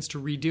just a chance to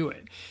redo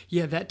it.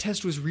 Yeah, that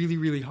test was really,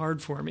 really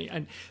hard for me.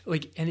 And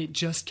it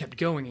just kept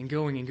going and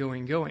going and going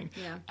and going.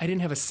 Yeah. I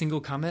didn't have a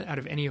single comment out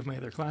of any of my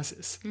other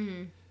classes.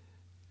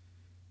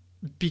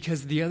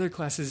 Because the other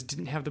classes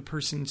didn't have the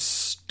person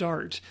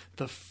start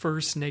the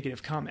first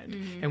negative comment.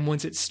 And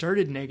once it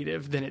started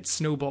negative, then it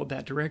snowballed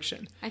that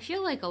direction. I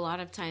feel like a lot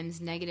of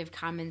times negative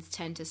comments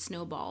tend to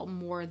snowball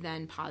more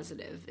than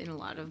positive in a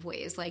lot of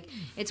ways. Like,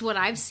 it's what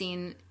I've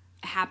seen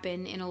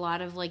happen in a lot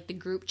of, like, the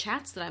group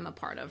chats that I'm a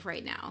part of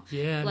right now.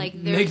 Yeah, like,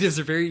 negatives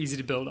are very easy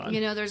to build on.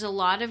 You know, there's a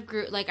lot of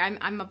group, like,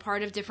 I'm a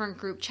part of different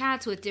group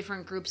chats with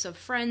different groups of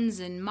friends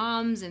and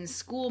moms and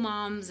school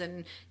moms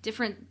and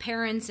different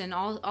parents and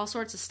all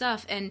sorts of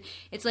stuff. And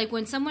it's like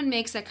when someone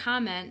makes a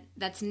comment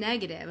that's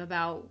negative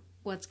about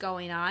what's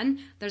going on,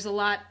 there's a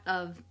lot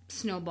of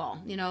snowball,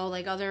 you know,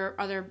 like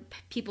other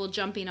people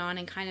jumping on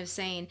and kind of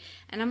saying,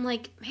 and I'm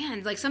like,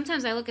 man, like,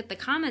 sometimes I look at the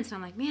comments and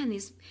I'm like, man,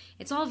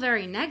 it's all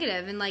very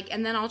negative,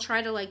 and then I'll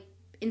try to, like,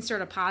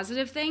 insert a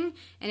positive thing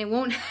and it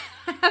won't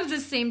have the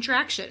same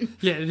traction.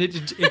 Yeah,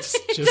 it's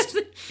just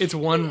it's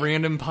one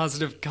random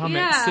positive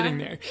comment sitting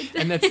there,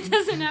 and it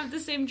doesn't have the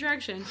same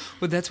traction.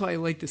 But that's why I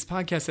like this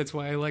podcast. That's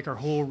why I like our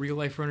whole Real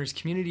Life Runners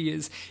community.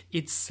 Is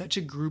it's such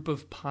a group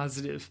of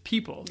positive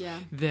people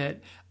that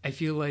I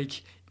feel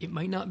like it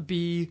might not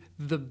be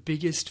the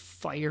biggest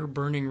fire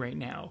burning right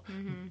now,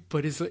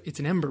 but it's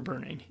an ember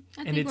burning.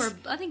 I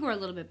think we're a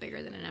little bit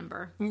bigger than an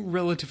ember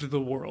relative to the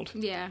world.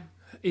 Yeah.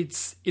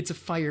 It's a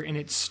fire, and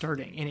it's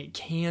starting, and it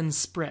can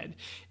spread,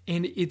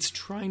 and it's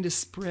trying to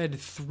spread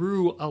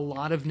through a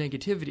lot of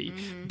negativity,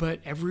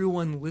 but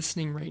everyone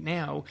listening right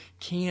now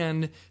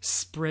can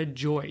spread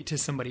joy to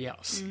somebody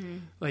else.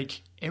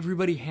 Like,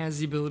 everybody has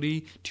the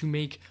ability to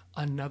make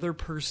another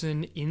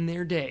person in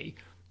their day.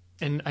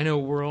 And I know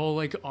we're all,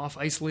 like, off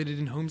isolated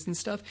in homes and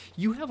stuff.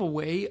 You have a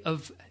way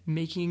of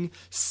making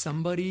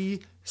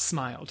somebody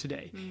smile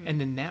today.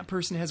 And then that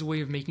person has a way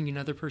of making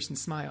another person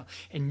smile.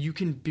 And you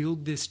can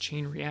build this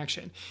chain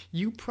reaction.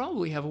 You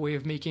probably have a way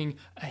of making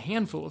a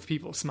handful of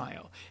people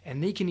smile.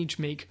 And they can each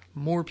make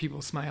more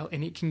people smile.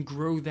 And it can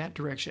grow that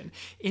direction.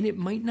 And it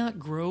might not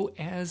grow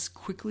as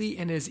quickly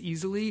and as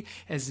easily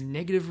as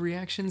negative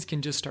reactions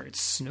can just start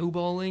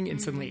snowballing.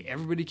 And suddenly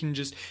everybody can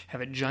just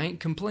have a giant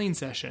complaint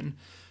session,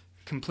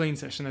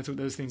 that's what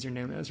those things are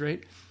known as,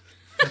 right?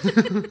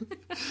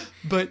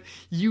 But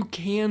you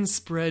can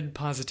spread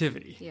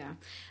positivity. Yeah.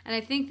 And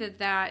I think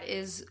that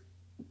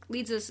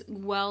leads us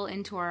well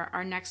into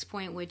our next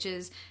point, which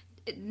is,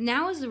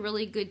 now is a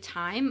really good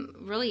time,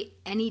 really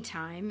any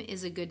time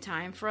is a good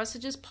time for us to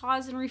just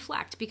pause and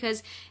reflect.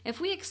 Because if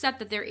we accept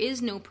that there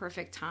is no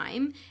perfect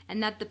time,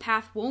 and that the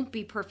path won't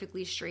be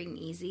perfectly straight and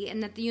easy,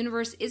 and that the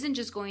universe isn't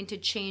just going to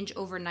change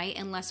overnight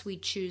unless we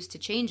choose to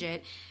change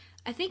it,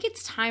 I think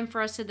it's time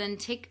for us to then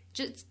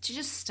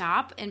just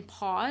stop and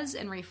pause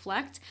and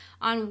reflect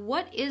on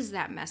what is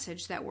that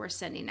message that we're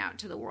sending out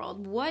to the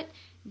world. What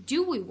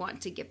do we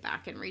want to get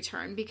back in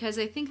return? Because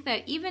I think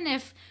that even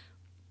if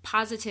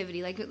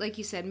positivity, like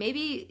you said,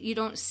 maybe you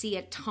don't see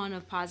a ton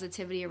of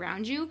positivity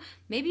around you,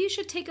 maybe you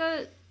should take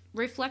a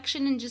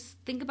reflection and just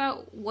think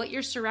about what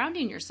you're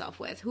surrounding yourself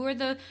with. Who are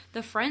the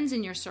friends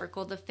in your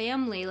circle, the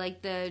family,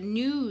 like the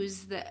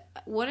news,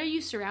 what are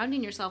you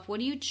surrounding yourself? What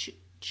are you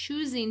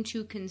choosing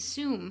to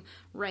consume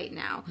right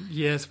now?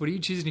 Yes, what are you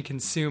choosing to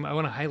consume? I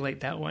want to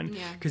highlight that one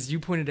because you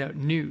pointed out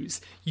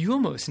news. You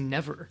almost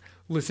never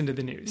listen to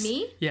the news.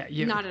 Me? Yeah,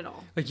 you. Not at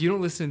all. Like, you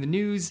don't listen to the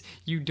news.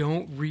 You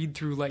don't read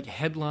through, like,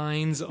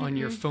 headlines on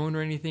your phone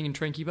or anything and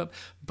try and keep up.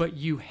 But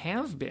you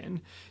have been.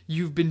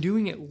 You've been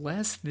doing it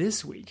less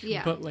this week.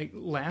 Yeah. But, like,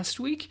 last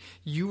week,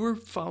 you were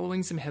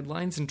following some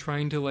headlines and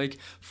trying to, like,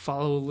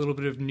 follow a little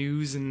bit of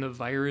news and the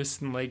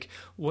virus and, like,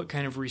 what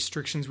kind of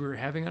restrictions we were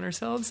having on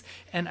ourselves.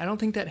 And I don't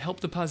think that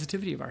helped the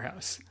positivity of our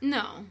house.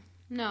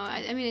 No,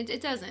 I mean,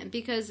 it doesn't,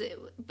 because,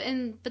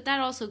 but that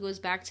also goes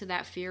back to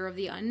that fear of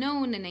the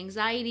unknown and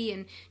anxiety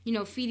and,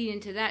 feeding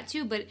into that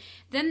too. But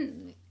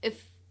then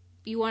if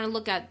you want to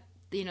look at,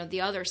 the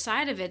other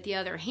side of it, the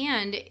other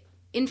hand,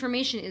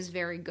 information is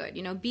very good.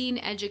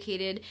 Being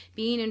educated,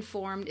 being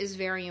informed is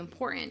very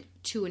important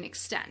to an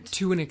extent.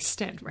 To an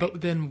extent. Right.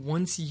 But then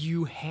once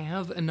you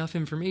have enough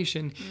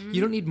information, you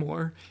don't need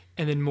more.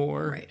 And then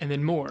more, and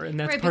then more. And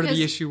that's part of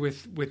the issue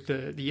with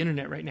the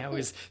internet right now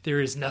is there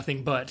is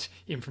nothing but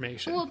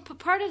information. Well,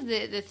 part of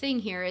the thing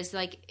here is,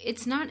 like,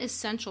 it's not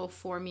essential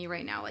for me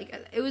right now. Like,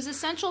 it was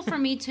essential for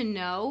me to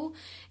know,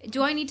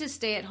 do I need to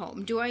stay at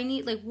home?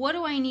 What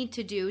do I need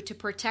to do to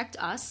protect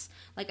us?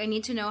 Like, I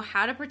need to know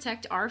how to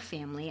protect our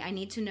family. I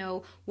need to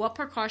know what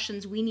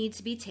precautions we need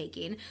to be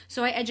taking.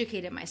 So I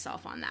educated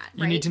myself on that,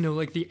 right? You need to know,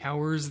 like, the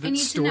hours that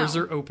stores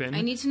are open.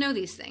 I need to know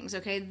these things,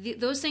 okay?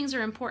 Those things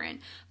are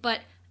important.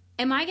 But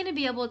am I going to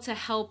be able to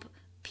help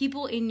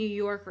people in New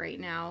York right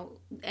now?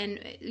 And,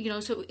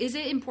 so is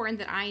it important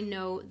that I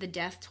know the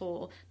death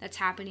toll that's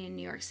happening in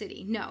New York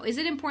City? No. Is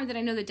it important that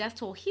I know the death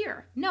toll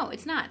here? No,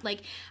 it's not.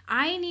 Like,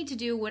 I need to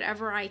do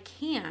whatever I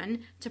can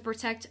to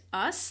protect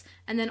us,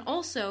 and then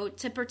also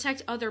to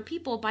protect other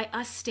people by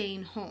us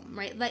staying home,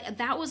 right? Like,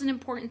 that was an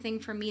important thing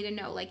for me to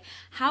know. Like,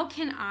 how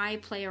can I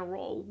play a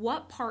role?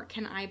 What part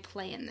can I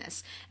play in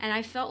this? And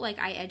I felt like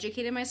I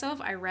educated myself.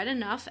 I read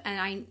enough,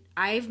 and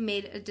I've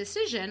made a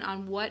decision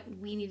on what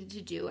we needed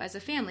to do as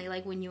a family.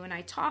 Like, when you and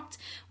I talked,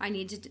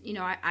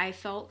 I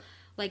felt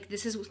like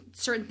this is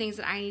certain things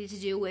that I needed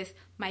to do with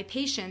my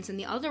patients and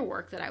the other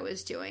work that I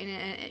was doing.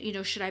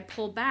 And, should I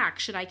pull back?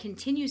 Should I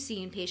continue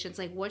seeing patients?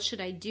 Like, what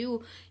should I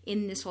do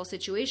in this whole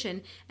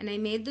situation? And I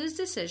made those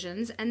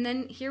decisions, and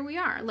then here we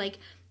are. Like,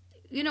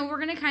 we're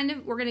going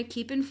to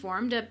keep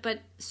informed, but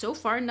so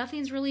far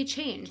nothing's really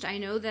changed. I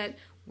know that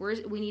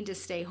we need to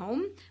stay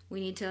home. We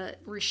need to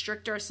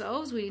restrict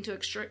ourselves. We need to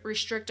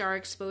restrict our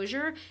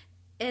exposure.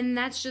 And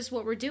that's just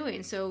what we're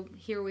doing. So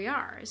here we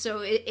are. So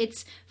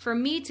it's for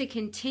me to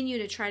continue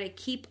to try to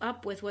keep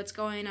up with what's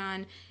going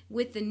on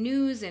with the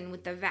news and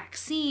with the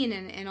vaccine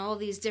and all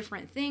these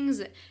different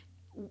things.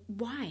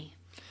 Why?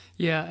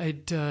 Yeah,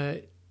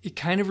 it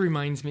kind of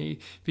reminds me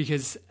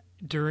because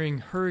during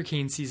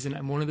hurricane season,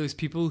 I'm one of those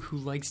people who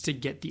likes to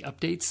get the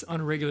updates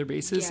on a regular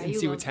basis and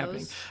see what's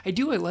happening. I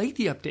do. I like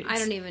the updates. I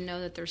don't even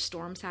know that there's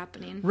storms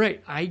happening.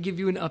 Right. I give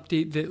you an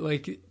update that,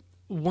 like,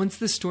 once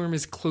the storm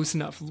is close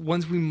enough,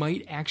 once we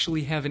might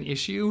actually have an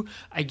issue,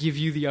 I give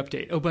you the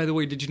update. Oh, by the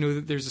way, did you know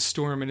that there's a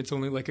storm and it's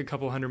only like a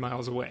couple 100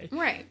 miles away?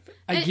 Right.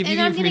 I give you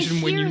the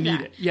information when you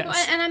need it. Yes.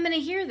 Well, and I'm going to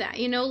hear that.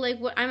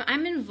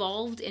 I'm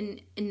involved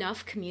in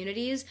enough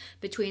communities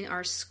between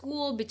our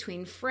school,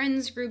 between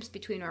friends groups,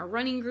 between our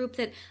running group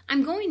that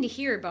I'm going to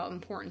hear about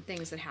important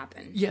things that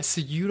happen. Yes,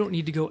 so you don't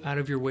need to go out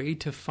of your way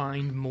to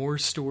find more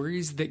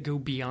stories that go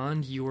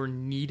beyond your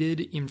needed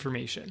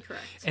information.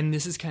 Correct. And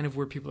this is kind of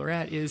where people are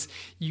at is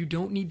you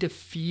don't need to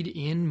feed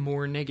in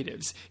more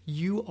negatives.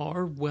 You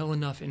are well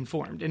enough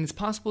informed. And it's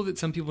possible that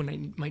some people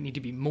might need to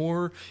be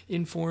more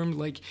informed.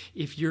 Like,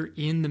 if you're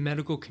in the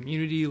medical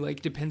community,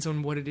 like, depends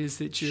on what it is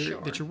that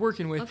you're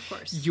working with. Of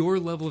course. Your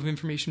level of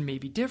information may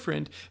be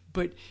different,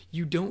 but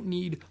you don't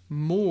need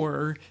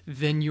more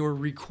than your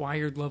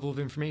required level of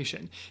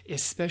information,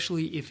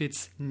 especially if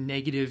it's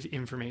negative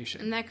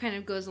information. And that kind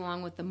of goes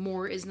along with the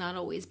more is not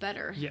always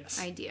better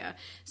idea.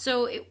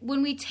 So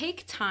when we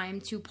take time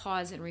to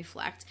pause and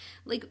reflect,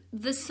 like,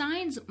 the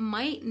signs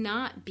might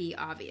not be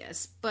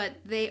obvious, but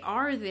they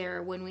are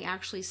there when we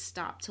actually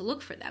stop to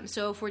look for them.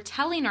 So if we're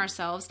telling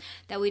ourselves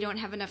that we don't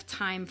have enough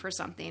time for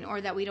something, or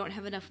that we don't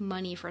have enough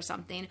money for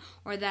something,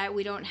 or that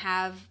we don't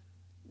have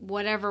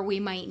whatever we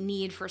might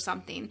need for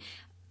something,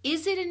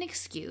 is it an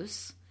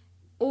excuse,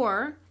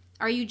 or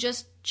are you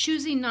just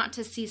choosing not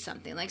to see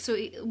something? Like, so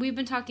we've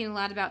been talking a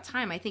lot about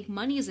time. I think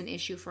money is an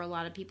issue for a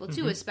lot of people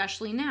too,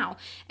 especially now.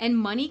 And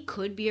money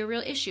could be a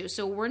real issue.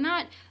 So we're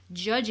not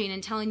judging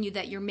and telling you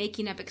that you're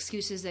making up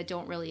excuses that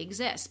don't really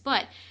exist.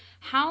 But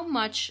how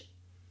much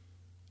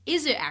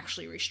is it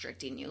actually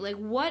restricting you? Like,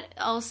 what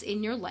else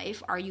in your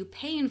life are you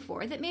paying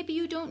for that maybe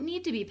you don't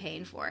need to be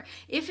paying for?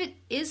 If it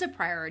is a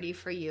priority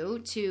for you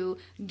to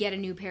get a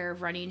new pair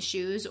of running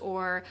shoes,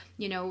 or,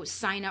 you know,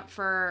 sign up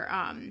for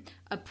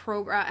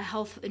a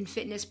health and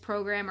fitness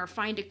program, or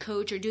find a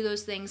coach, or do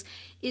those things,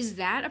 is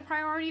that a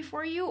priority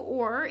for you?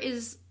 Or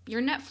is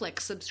your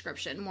Netflix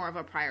subscription more of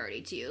a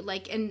priority to you?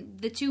 Like, and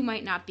the two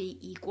might not be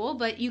equal,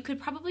 but you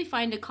could probably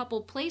find a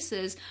couple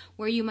places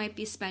where you might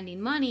be spending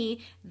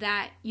money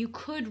that you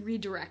could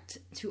redirect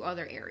to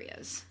other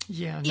areas.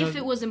 Yeah. If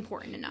it was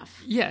important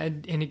enough. Yeah.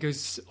 And it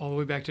goes all the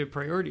way back to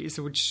priorities,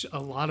 which a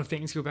lot of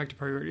things go back to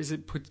priorities.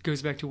 It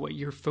goes back to what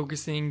you're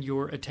focusing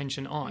your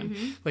attention on.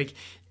 Mm-hmm. Like,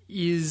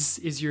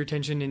 is your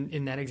attention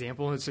in that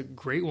example? It's a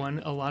great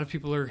one. A lot of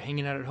people are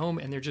hanging out at home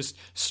and they're just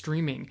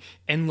streaming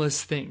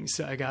endless things.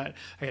 So I got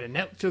a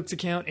Netflix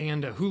account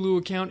and a Hulu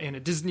account and a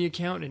Disney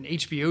account, and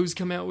HBO's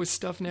come out with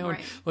stuff now. Right.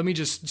 And let me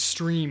just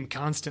stream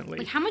constantly.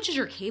 Like, how much is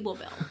your cable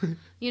bill?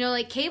 You know,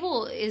 like,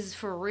 cable is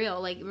for real.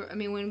 Like, I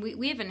mean, when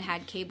we haven't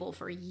had cable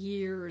for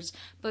years,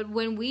 but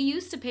when we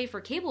used to pay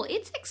for cable,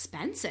 it's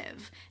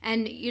expensive.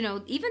 And, you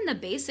know, even the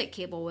basic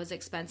cable was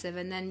expensive.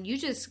 And then you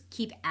just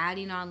keep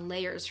adding on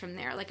layers from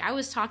there. Like, I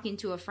was talking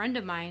to a friend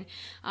of mine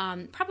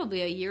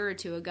probably a year or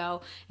two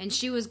ago, and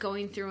she was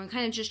going through and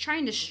kind of just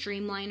trying to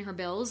streamline her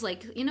bills.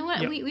 Like, you know what?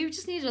 Yep. We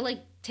just need to, like,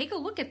 take a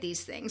look at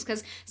these things,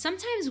 because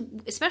sometimes,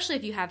 especially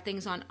if you have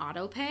things on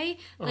auto pay,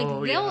 like,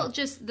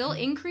 they'll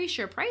increase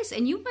your price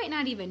and you might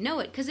not even know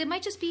it, because it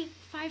might just be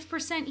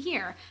 5%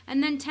 here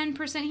and then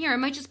 10% here. It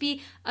might just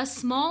be a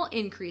small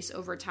increase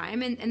over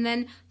time, and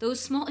then those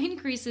small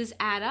increases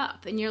add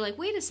up and you're like,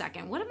 wait a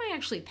second, what am I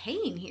actually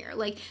paying here?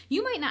 Like,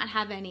 you might not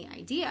have any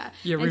idea.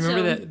 Yeah, and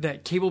remember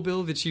that cable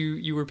bill that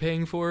you were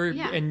paying for,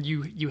 and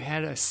you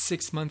had a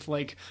 6-month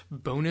like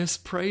bonus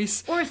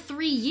price, or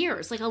 3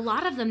 years. Like, a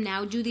lot of them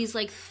now do these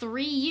like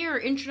 3-year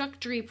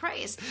introductory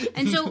price,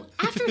 and so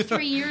after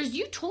 3 years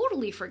you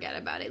totally forget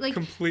about it. Like,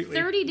 completely.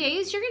 30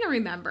 days you're gonna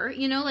remember,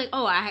 you know, like,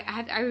 oh, I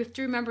have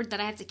to remember that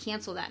I have to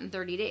cancel that in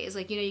 30 days.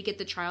 Like, you know, you get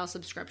the trial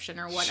subscription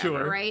or whatever.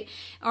 Sure. Right?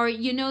 Or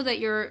you know that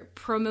your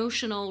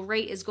promotional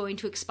rate is going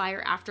to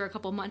expire after a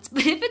couple months,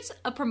 but if it's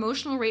a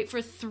promotional rate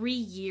for 3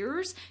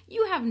 years,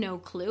 you have no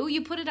clue.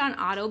 You put it on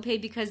auto pay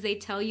because they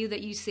tell you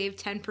that you save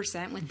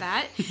 10% with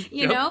that,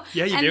 you know?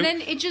 Yeah, you do. And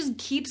then it just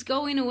keeps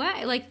going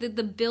away. Like,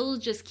 the bill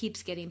just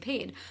keeps getting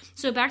paid.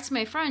 So back to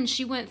my friend,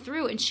 she went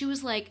through and she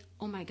was like,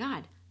 oh my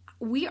God,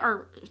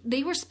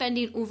 they were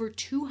spending over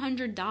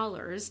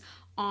 $200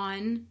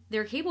 on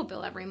their cable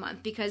bill every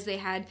month, because they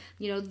had,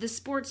 you know, the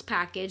sports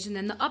package and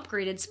then the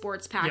upgraded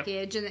sports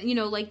package. Yep. And, you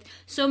know, like,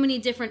 so many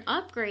different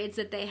upgrades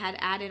that they had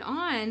added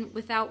on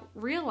without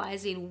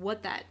realizing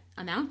what that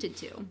amounted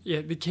to.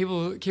 Yeah, the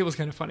cable's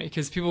kind of funny,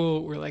 because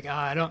people were like,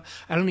 I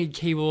don't need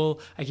cable.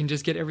 I can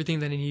just get everything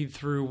that I need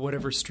through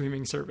whatever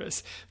streaming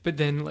service. But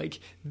then, like,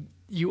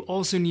 you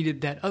also needed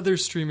that other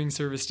streaming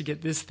service to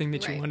get this thing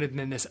that you wanted, and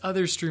then this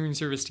other streaming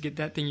service to get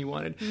that thing you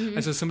wanted. Mm-hmm.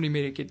 And so somebody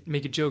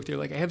make a joke. They're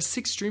like, I have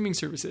 6 streaming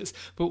services,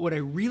 but what I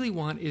really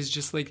want is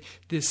just like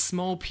this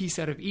small piece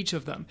out of each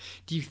of them.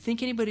 Do you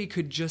think anybody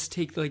could just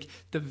take like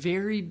the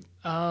very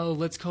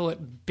let's call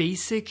it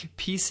basic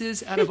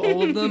pieces out of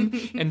all of them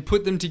and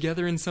put them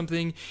together in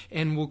something,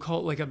 and we'll call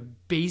it like a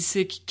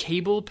basic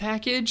cable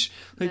package?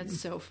 Like, that's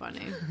so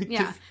funny.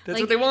 Yeah. That's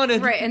like what they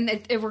wanted. Right. And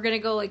if we're going to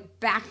go like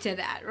back to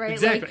that, right?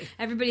 Exactly. Like,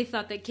 everybody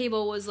thought that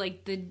cable was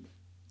like the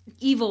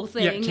evil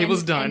thing. Yeah,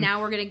 cable's done. And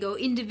now we're going to go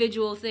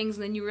individual things,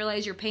 and then you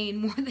realize you're paying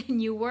more than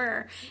you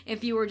were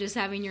if you were just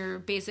having your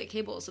basic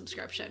cable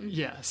subscription.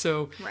 Yeah,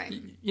 so,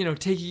 you know,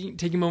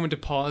 take a moment to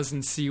pause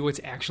and see what's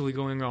actually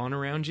going on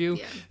around you.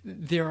 Yeah.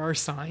 There are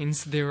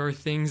signs, there are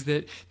things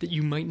that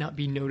you might not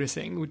be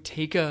noticing.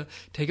 Take a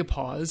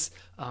pause.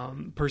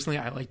 Personally,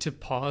 I like to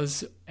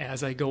pause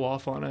as I go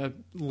off on a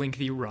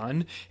lengthy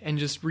run and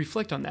just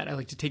reflect on that. I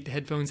like to take the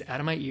headphones out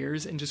of my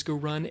ears and just go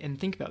run and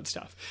think about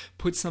stuff.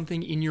 Put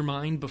something in your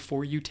mind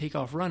before you take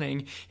off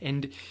running,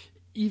 and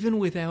even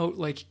without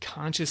like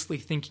consciously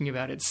thinking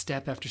about it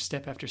step after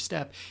step after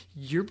step,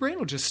 your brain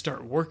will just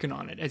start working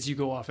on it as you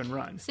go off and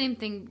run. Same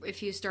thing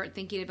if you start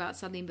thinking about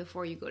something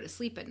before you go to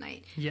sleep at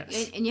night.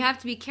 Yes. And you have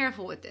to be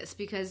careful with this,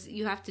 because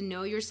you have to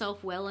know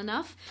yourself well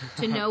enough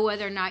to know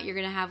whether or not you're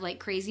going to have like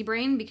crazy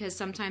brain, because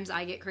sometimes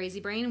I get crazy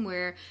brain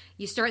where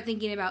you start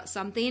thinking about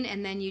something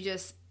and then you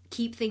just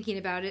keep thinking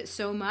about it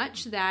so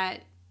much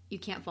that you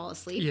can't fall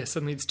asleep. Yeah,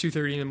 suddenly it's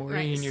 2:30 in the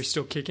morning and you're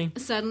still kicking.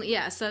 Suddenly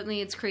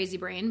it's crazy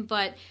brain.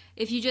 But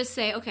if you just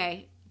say,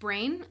 okay,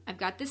 brain, I've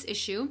got this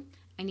issue.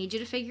 I need you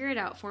to figure it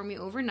out for me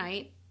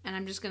overnight, and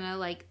I'm just going to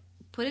like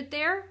put it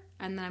there,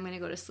 and then I'm going to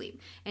go to sleep.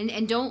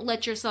 And don't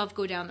let yourself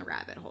go down the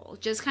rabbit hole.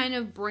 Just kind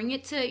of bring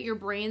it to your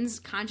brain's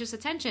conscious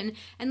attention,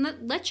 and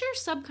let your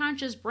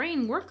subconscious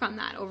brain work on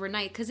that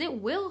overnight, because it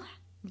will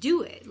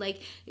do it.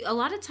 Like, a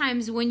lot of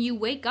times when you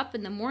wake up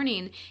in the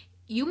morning,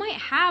 you might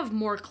have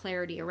more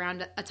clarity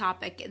around a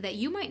topic that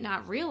you might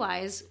not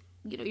realize.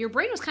 You know, your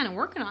brain was kind of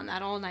working on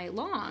that all night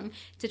long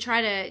to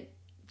try to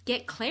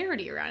get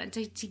clarity around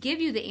it, to give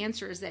you the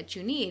answers that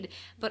you need,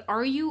 but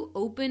are you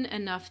open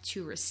enough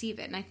to receive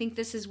it? And I think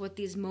this is what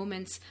these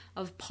moments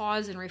of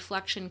pause and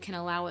reflection can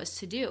allow us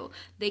to do.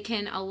 They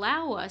can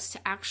allow us to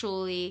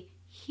actually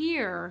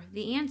hear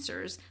the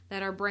answers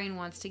that our brain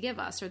wants to give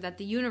us, or that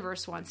the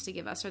universe wants to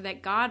give us, or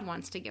that God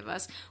wants to give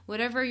us,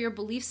 whatever your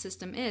belief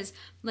system is.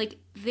 Like,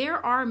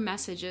 there are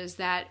messages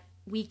that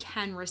we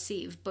can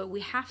receive, but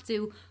we have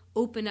to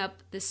open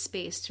up the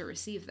space to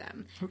receive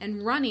them.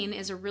 And running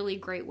is a really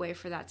great way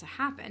for that to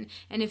happen.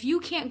 And if you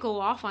can't go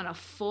off on a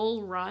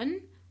full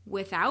run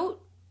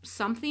without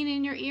something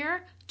in your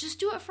ear, just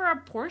do it for a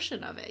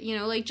portion of it. You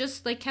know, like,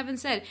 just like Kevin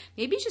said,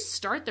 maybe just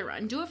start the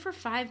run. Do it for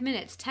 5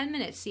 minutes, 10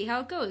 minutes, see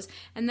how it goes.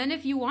 And then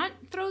if you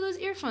want, throw those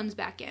earphones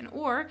back in,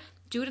 or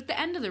do it at the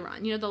end of the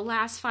run. You know, the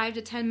last 5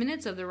 to 10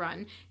 minutes of the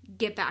run,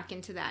 get back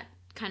into that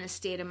kind of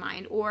state of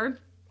mind. Or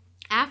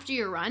after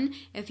your run,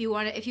 if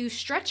you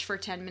stretch for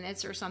 10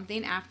 minutes or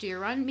something after your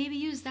run, maybe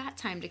use that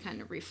time to kind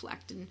of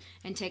reflect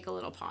and take a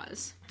little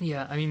pause.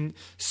 Yeah, I mean,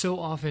 so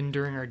often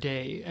during our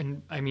day,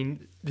 and I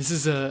mean, this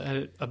is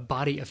a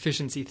body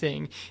efficiency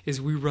thing,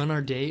 is we run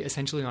our day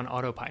essentially on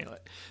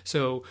autopilot.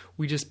 So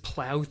we just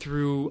plow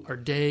through our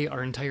day,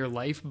 our entire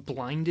life,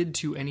 blinded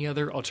to any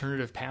other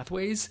alternative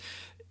pathways,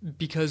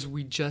 because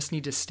we just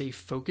need to stay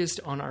focused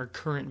on our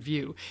current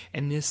view.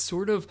 And this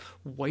sort of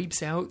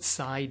wipes out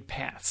side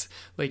paths.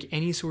 Like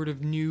any sort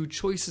of new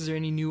choices or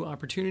any new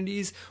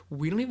opportunities,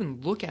 we don't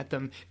even look at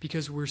them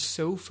because we're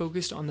so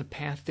focused on the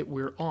path that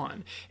we're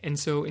on. And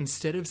so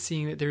instead of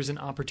seeing that there's an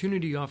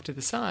opportunity off to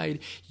the side,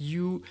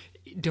 you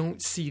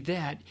don't see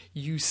that.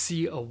 You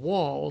see a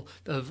wall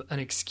of an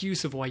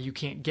excuse of why you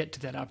can't get to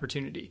that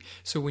opportunity.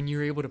 So when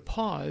you're able to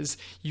pause,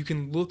 you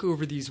can look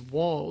over these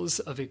walls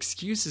of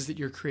excuses that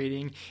you're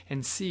creating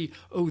and see,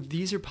 oh,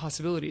 these are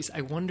possibilities.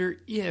 I wonder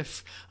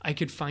if I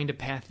could find a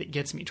path that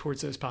gets me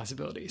towards those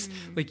possibilities.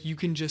 Like, you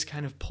can just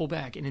kind of pull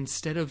back, and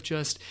instead of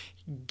just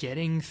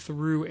getting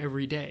through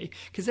every day,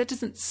 because that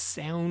doesn't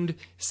sound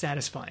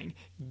satisfying,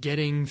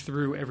 getting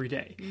through every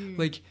day.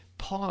 Like,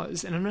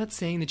 pause. And I'm not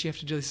saying that you have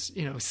to just,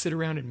 sit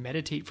around and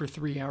meditate for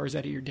 3 hours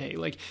out of your day.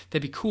 Like,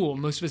 that'd be cool.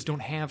 Most of us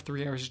don't have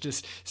 3 hours to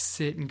just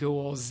sit and go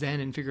all zen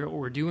and figure out what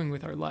we're doing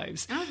with our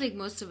lives. I don't think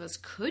most of us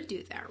could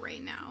do that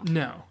right now.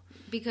 No.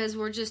 Because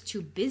we're just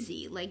too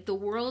busy. Like, the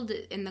world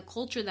and the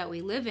culture that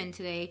we live in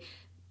today,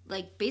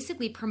 like,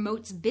 basically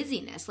promotes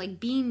busyness. Like,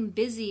 being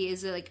busy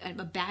is like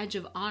a badge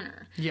of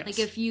honor. Yes. Like,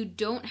 if you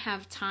don't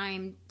have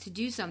time to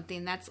do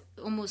something, that's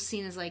almost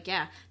seen as like,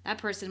 yeah, that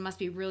person must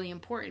be really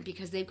important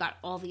because they've got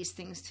all these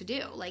things to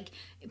do. Like,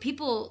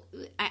 people,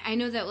 I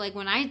know that, like,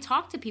 when I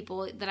talk to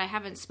people that I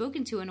haven't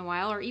spoken to in a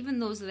while, or even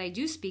those that I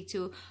do speak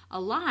to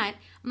a lot,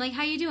 I'm like,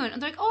 how you doing?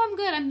 And they're like, oh, I'm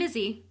good, I'm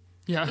busy.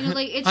 Yeah,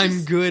 like, it's I'm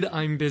just good,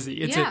 I'm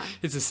busy. It's Yeah.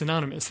 it's a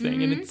synonymous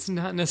thing, and it's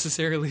not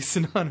necessarily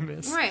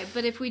synonymous. Right,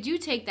 but if we do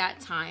take that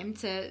time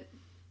to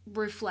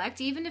reflect,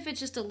 even if it's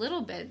just a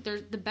little bit,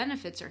 the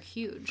benefits are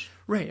huge.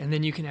 Right, and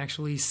then you can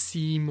actually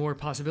see more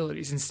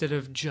possibilities instead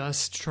of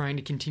just trying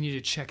to continue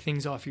to check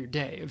things off your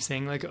day, of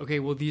saying like, okay,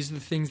 well, these are the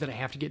things that I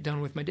have to get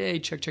done with my day,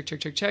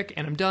 check,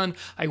 and I'm done.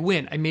 I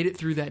win. I made it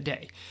through that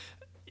day.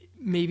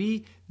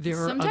 Maybe there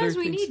are Sometimes other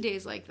we things. need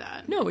days like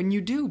that. No, and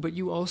you do, but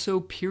you also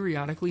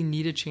periodically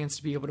need a chance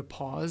to be able to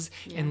pause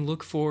and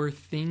look for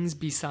things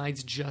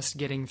besides just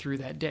getting through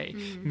that day.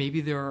 Maybe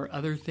there are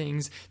other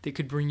things that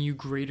could bring you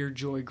greater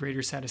joy,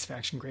 greater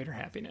satisfaction, greater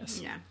happiness.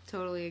 Yeah,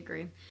 totally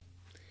agree.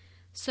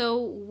 So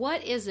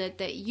what is it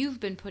that you've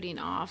been putting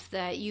off,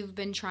 that you've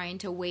been trying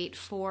to wait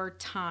for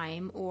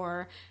time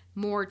or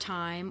more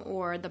time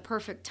or the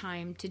perfect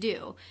time to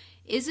do?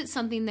 Is it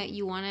something that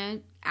you want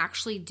to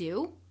actually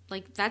do?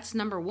 Like, that's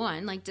number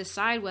one. Like,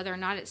 decide whether or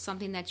not it's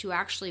something that you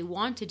actually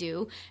want to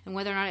do and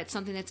whether or not it's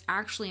something that's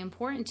actually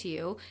important to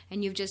you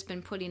and you've just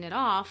been putting it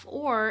off.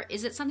 Or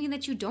is it something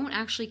that you don't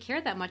actually care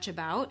that much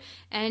about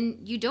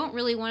and you don't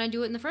really want to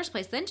do it in the first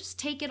place? Then just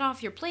take it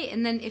off your plate.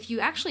 And then if you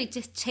actually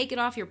just take it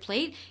off your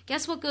plate,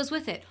 guess what goes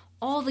with it?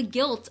 All the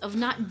guilt of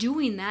not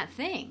doing that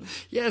thing.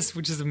 Yes,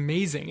 which is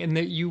amazing. And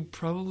that you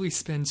probably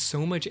spend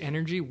so much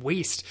energy,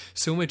 waste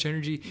so much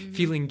energy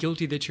feeling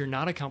guilty that you're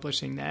not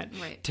accomplishing that.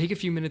 Right. Take a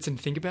few minutes and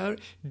think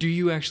about, do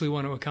you actually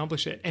want to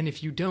accomplish it? And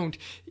if you don't,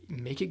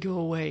 make it go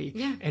away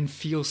and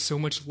feel so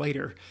much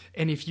lighter.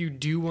 And if you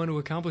do want to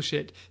accomplish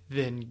it,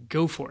 then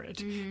go for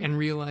it. And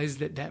realize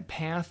that that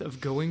path of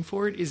going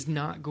for it is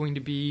not going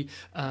to be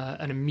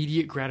an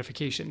immediate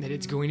gratification, that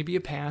it's going to be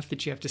a path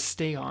that you have to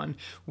stay on,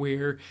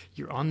 where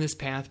you're on this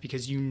path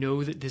because you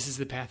know that this is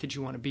the path that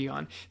you want to be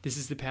on. This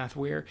is the path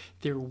where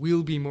there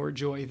will be more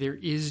joy. There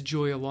is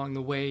joy along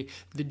the way.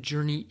 The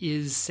journey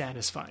is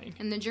satisfying.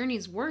 And the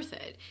journey's worth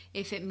it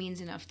if it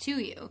means enough to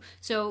you.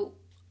 So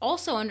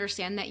also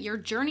understand that your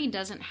journey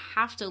doesn't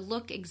have to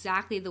look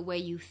exactly the way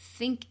you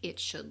think it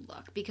should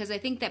look, because I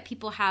think that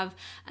people have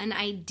an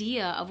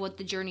idea of what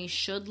the journey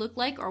should look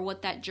like or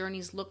what that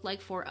journeys look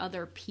like for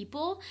other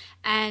people,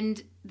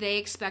 and they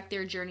expect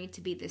their journey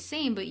to be the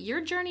same, but your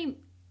journey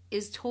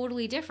is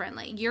totally different.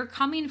 Like, you're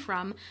coming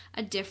from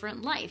a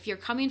different life. You're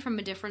coming from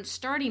a different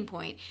starting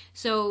point.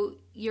 So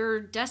your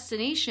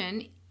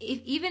destination,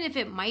 even if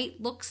it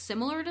might look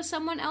similar to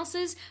someone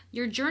else's,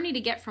 your journey to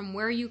get from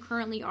where you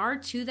currently are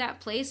to that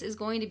place is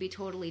going to be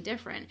totally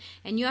different.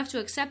 And you have to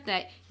accept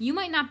that you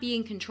might not be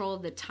in control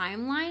of the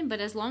timeline, but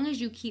as long as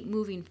you keep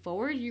moving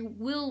forward, you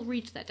will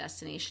reach that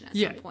destination at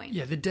some point.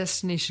 Yeah, the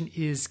destination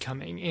is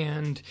coming.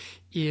 And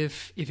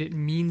if it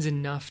means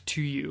enough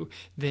to you,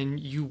 then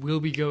you will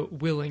be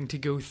willing to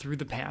go through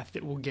the path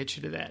that will get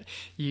you to that.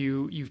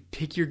 You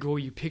pick your goal,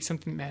 you pick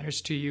something that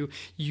matters to you,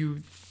 you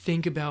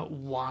think about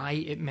why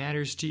it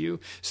matters to you,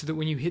 so that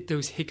when you hit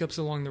those hiccups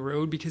along the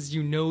road, because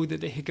you know that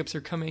the hiccups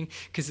are coming,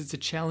 because it's a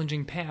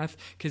challenging path,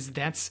 because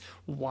that's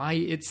why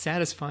it's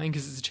satisfying,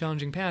 because it's a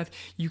challenging path,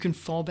 you can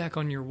fall back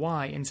on your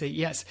why and say,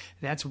 yes,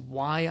 that's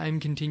why I'm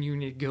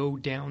continuing to go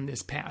down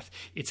this path.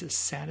 It's a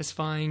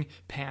satisfying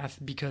path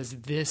because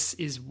this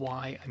is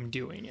why I'm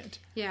doing it.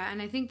 Yeah,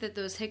 and I think that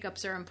those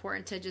hiccups are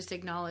important to just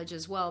acknowledge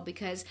as well,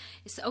 because,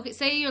 okay,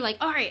 say you're like,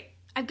 all right,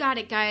 I've got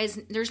it, guys.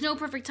 There's no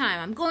perfect time.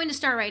 I'm going to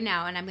start right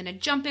now, and I'm going to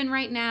jump in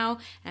right now, and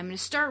I'm going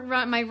to start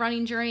my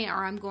running journey,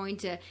 or I'm going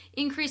to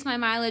increase my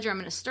mileage, or I'm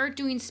going to start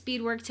doing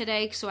speed work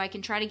today so I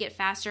can try to get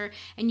faster,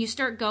 and you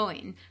start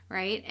going,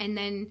 right? And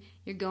then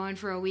you're going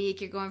for a week,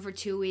 you're going for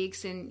 2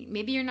 weeks, and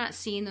maybe you're not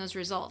seeing those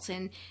results.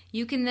 And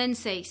you can then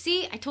say,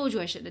 see, I told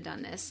you I shouldn't have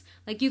done this.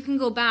 Like, you can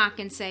go back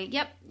and say,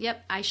 yep,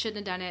 I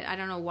shouldn't have done it. I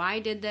don't know why I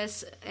did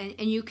this.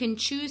 And you can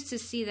choose to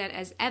see that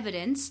as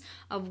evidence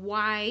of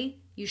why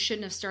you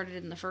shouldn't have started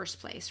in the first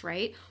place,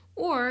 right?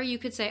 Or you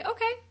could say,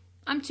 okay,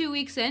 I'm 2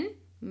 weeks in.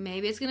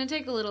 Maybe it's going to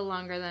take a little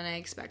longer than I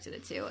expected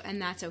it to, and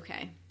that's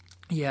okay.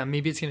 Yeah,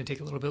 maybe it's going to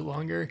take a little bit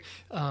longer.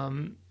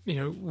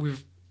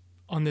 We've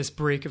on this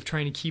break of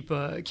trying to keep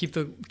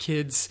the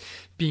kids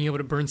being able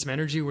to burn some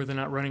energy where they're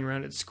not running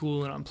around at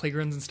school and on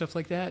playgrounds and stuff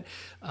like that.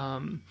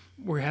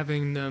 We're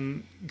having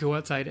them go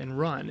outside and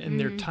run, and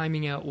they're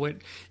timing out what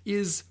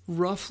is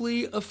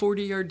roughly a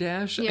 40-yard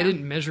dash. Yeah. I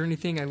didn't measure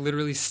anything. I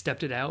literally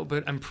stepped it out,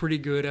 but I'm pretty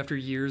good after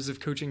years of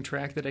coaching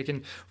track that I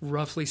can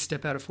roughly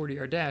step out a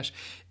 40-yard dash.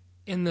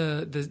 And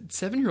the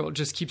 7-year-old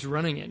just keeps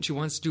running it. She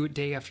wants to do it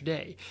day after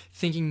day,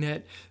 thinking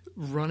that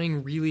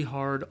running really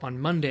hard on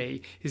Monday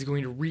is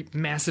going to reap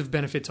massive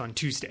benefits on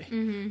Tuesday.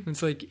 Mm-hmm.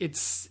 It's like,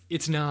 it's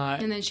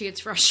not. And then she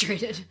gets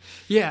frustrated.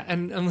 Yeah.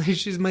 And I'm like,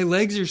 my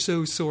legs are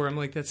so sore. I'm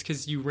like, that's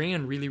because you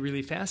ran really,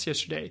 really fast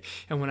yesterday.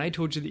 And when I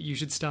told you that you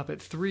should stop at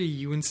 3,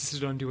 you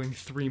insisted on doing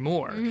 3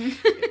 more.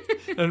 Mm-hmm.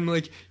 And I'm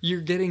like, you're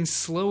getting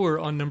slower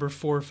on number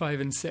 4, 5,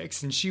 and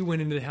 6. And she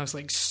went into the house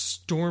like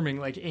storming,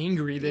 like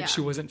angry that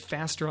she wasn't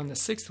faster on the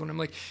 6th one. I'm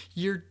like,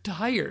 you're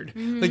tired.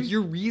 Mm-hmm. Like,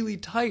 you're really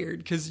tired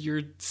because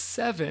you're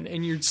 7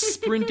 and you're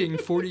sprinting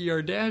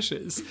 40-yard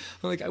dashes.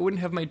 I'm like, I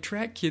wouldn't have my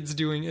track kids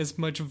doing as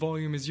much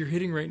volume as you're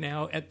hitting right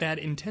now at that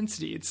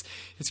intensity.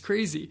 It's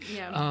crazy.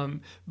 Yeah.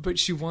 But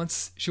she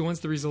wants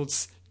the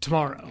results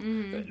tomorrow.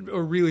 Mm-hmm.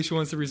 Or really, she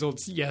wants the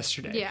results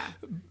yesterday. Yeah,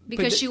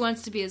 because she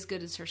wants to be as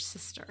good as her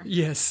sister.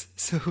 Yes.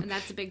 And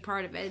that's a big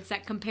part of it. It's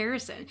that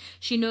comparison.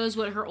 She knows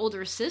what her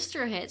older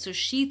sister hit, so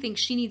she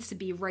thinks she needs to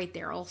be right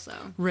there also.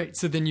 Right.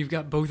 So then you've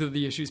got both of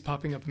the issues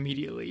popping up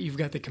immediately. You've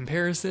got the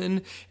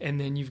comparison,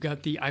 and then you've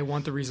got the I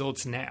want the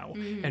results now.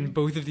 Mm-hmm. And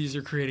both of these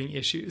are creating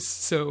issues.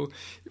 So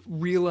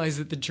realize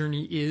that the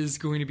journey is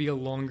going to be a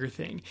longer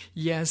thing.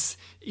 Yes,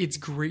 it's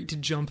great to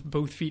jump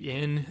both feet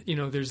in.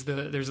 There's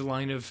a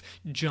line of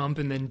jump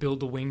and then build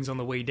the wings on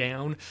the way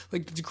down.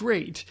 Like, that's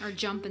great. Or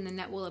jump and the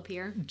net will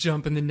appear.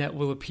 Jump and the net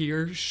will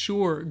appear.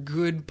 Sure,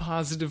 good,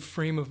 positive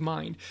frame of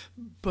mind.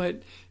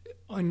 But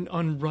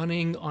on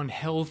running, on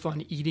health,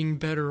 on eating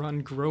better, on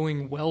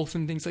growing wealth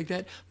and things like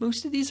that,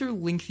 most of these are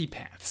lengthy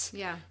paths.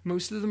 Yeah.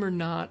 Most of them are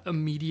not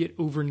immediate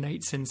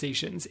overnight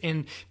sensations.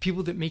 And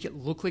people that make it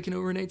look like an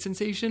overnight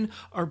sensation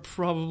are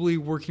probably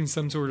working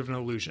some sort of an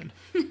illusion.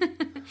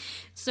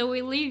 So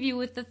we leave you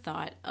with the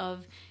thought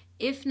of,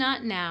 if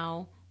not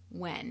now,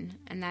 when?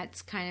 And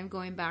that's kind of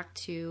going back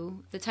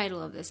to the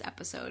title of this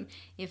episode.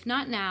 If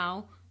not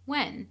now,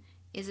 when?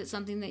 Is it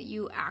something that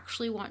you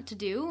actually want to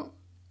do?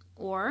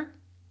 Or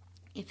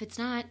if it's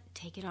not,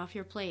 take it off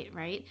your plate,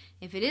 right?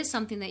 If it is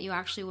something that you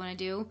actually want to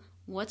do,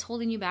 what's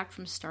holding you back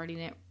from starting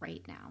it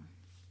right now?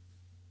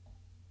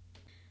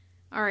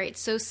 All right,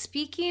 so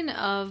speaking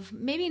of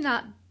maybe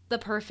not the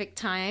perfect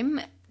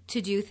time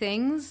to do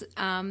things,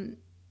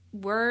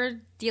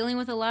 we're dealing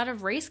with a lot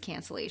of race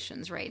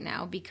cancellations right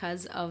now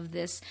because of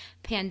this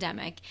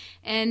pandemic.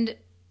 And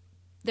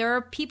there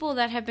are people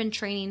that have been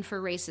training for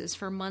races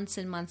for months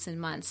and months and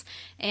months.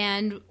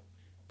 And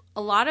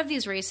a lot of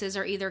these races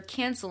are either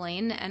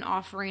canceling and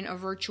offering a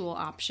virtual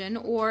option,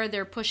 or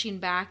they're pushing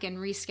back and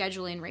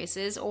rescheduling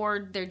races,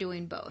 or they're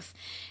doing both.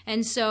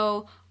 And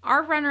so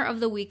our runner of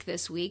the week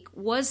this week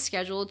was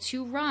scheduled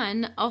to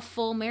run a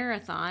full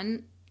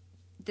marathon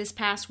this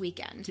past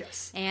weekend.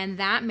 Yes. And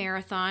that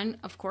marathon,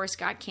 of course,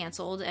 got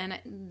canceled, and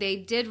they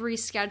did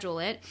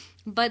reschedule it,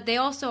 but they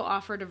also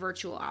offered a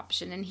virtual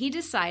option. And he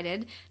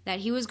decided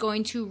that he was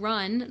going to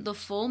run the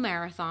full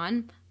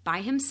marathon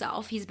by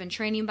himself. He's been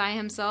training by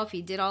himself.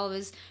 He did all of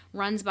his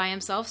runs by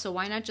himself. So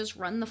why not just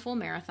run the full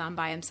marathon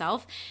by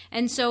himself?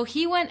 And so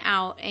he went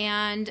out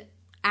and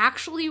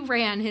actually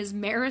ran his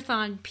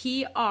marathon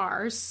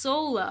PR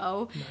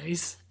solo.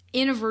 Nice.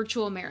 In a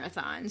virtual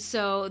marathon.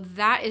 So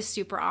that is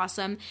super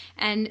awesome.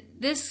 And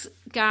this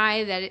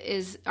guy that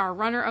is our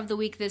runner of the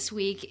week this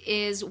week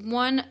is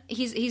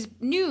he's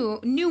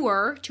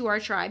newer to our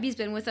tribe. He's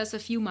been with us a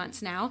few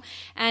months now,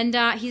 and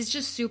he's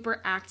just super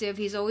active.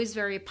 He's always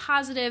very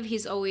positive.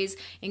 He's always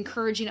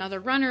encouraging other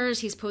runners.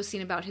 He's posting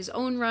about his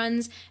own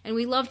runs, and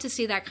we love to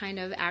see that kind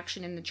of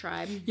action in the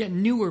tribe. Yeah,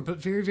 newer, but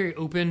very, very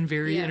open,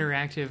 very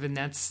interactive,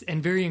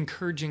 and very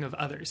encouraging of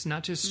others.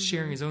 Not just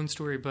sharing his own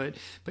story, but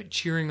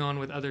cheering on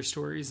with other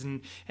stories,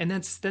 and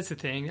that's the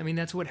thing. I mean,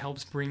 that's what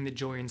helps bring the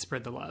joy and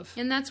spread the love.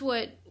 And that's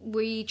what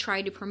we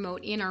try to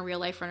promote in our Real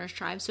Life Runners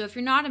Tribe. So if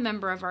you're not a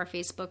member of our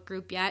Facebook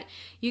group yet,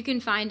 you can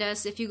find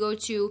us. If you go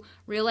to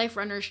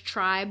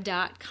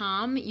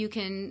realliferunnerstribe.com, you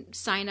can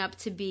sign up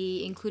to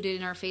be included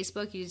in our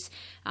Facebook. You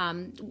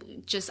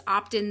just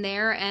opt in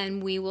there,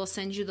 and we will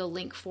send you the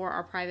link for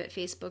our private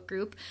Facebook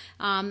group.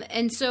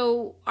 And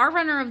so our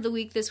runner of the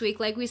week this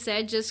week, like we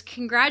said, just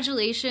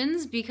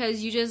congratulations,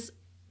 because you just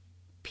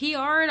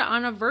PR'd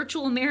on a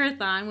virtual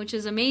marathon, which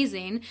is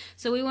amazing.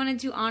 So we wanted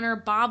to honor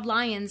Bob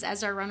Lyons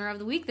as our runner of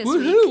the week this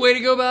week. Way to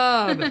go,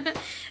 Bob!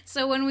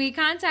 So when we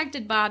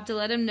contacted Bob to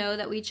let him know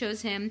that we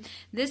chose him,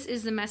 this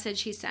is the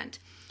message he sent.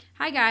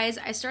 Hi guys,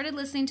 I started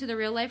listening to the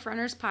Real Life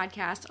Runners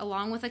podcast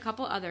along with a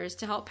couple others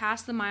to help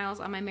pass the miles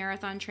on my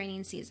marathon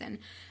training season.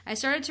 I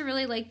started to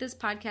really like this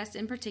podcast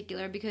in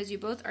particular because you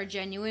both are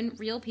genuine,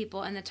 real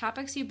people, and the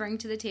topics you bring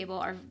to the table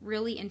are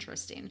really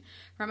interesting.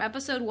 From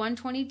episode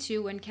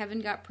 122, when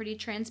Kevin got pretty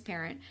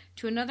transparent,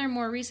 to another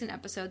more recent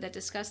episode that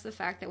discussed the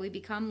fact that we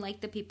become like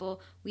the people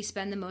we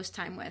spend the most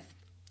time with.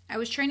 I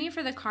was training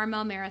for the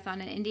Carmel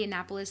Marathon in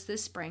Indianapolis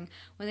this spring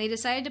when they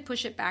decided to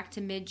push it back to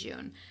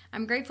mid-June.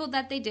 I'm grateful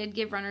that they did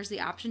give runners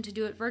the option to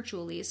do it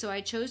virtually, so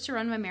I chose to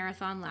run my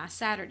marathon last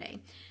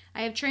Saturday.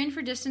 I have trained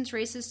for distance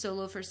races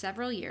solo for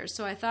several years,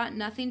 so I thought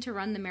nothing to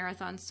run the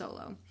marathon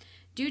solo.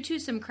 Due to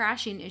some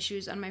crashing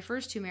issues on my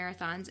first two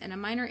marathons and a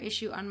minor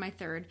issue on my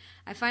third,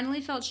 I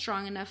finally felt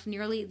strong enough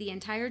nearly the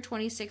entire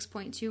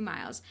 26.2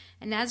 miles,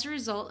 and as a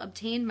result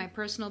obtained my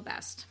personal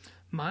best.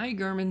 My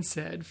Garmin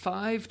said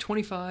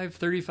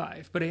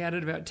 5:25:35, but I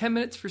added about 10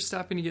 minutes for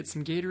stopping to get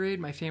some Gatorade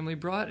my family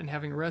brought and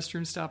having a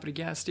restroom stop at a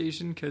gas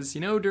station because,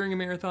 during a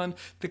marathon,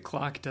 the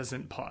clock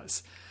doesn't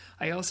pause.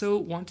 I also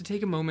want to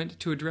take a moment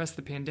to address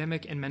the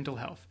pandemic and mental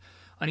health.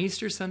 On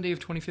Easter Sunday of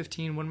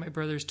 2015, one of my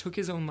brothers took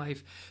his own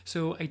life,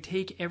 so I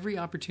take every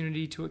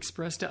opportunity to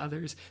express to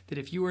others that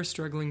if you are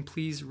struggling,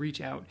 please reach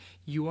out.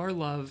 You are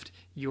loved,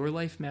 your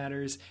life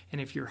matters,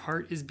 and if your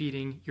heart is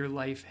beating, your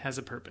life has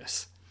a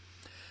purpose.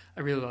 I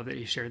really love that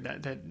he shared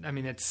that.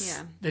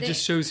 That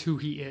just shows who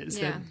he is.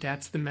 Yeah.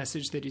 That's the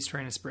message that he's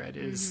trying to spread,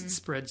 is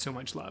spread so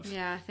much love.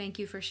 Yeah, thank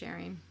you for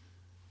sharing.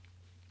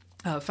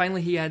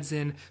 Finally, he adds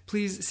in,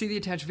 please see the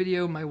attached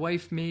video. My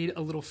wife made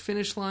a little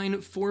finish line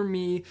for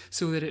me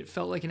so that it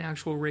felt like an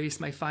actual race.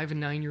 My 5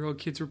 and 9-year-old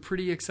kids were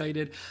pretty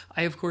excited.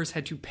 I, of course,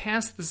 had to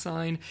pass the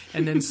sign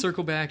and then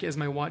circle back as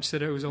my watch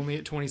said I was only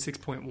at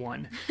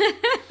 26.1.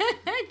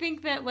 I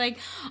think that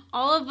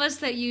all of us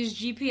that use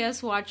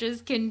GPS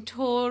watches can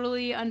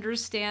totally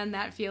understand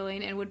that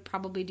feeling and would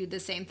probably do the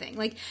same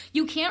thing.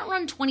 You can't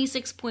run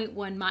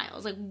 26.1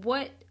 miles.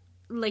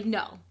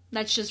 No.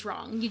 That's just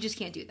wrong. You just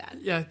can't do that.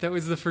 Yeah, that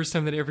was the first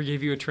time that I ever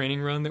gave you a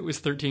training run that was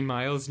 13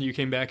 miles, and you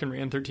came back and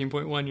ran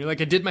 13.1. You're like,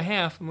 I did my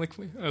half. I'm like,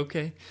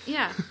 okay.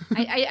 Yeah,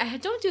 I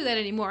don't do that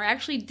anymore. I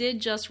actually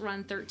did just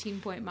run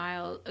 13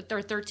 miles,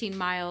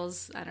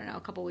 I don't know, a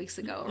couple weeks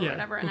ago or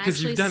whatever, and I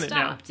actually done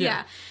stopped. It now.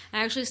 Yeah,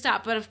 I actually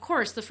stopped. But of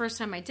course, the first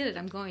time I did it,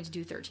 I'm going to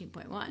do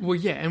 13.1. Well,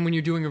 yeah, and when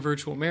you're doing a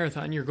virtual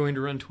marathon, you're going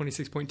to run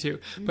 26.2.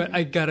 But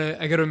I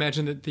gotta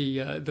imagine that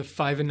the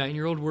 5 and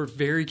 9-year-old were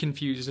very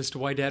confused as to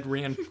why Dad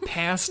ran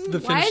past the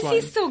finish line. Why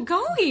is he still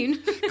going?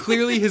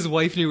 Clearly his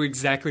wife knew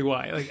exactly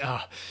why.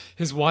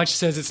 His watch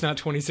says it's not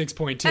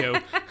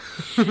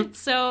 26.2.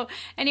 So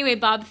anyway,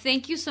 Bob,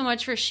 thank you so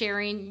much for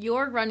sharing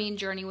your running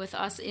journey with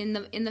us in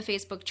the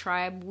Facebook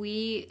tribe.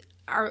 We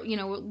are,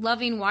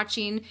 loving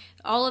watching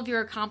all of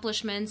your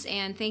accomplishments,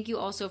 and thank you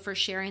also for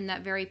sharing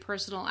that very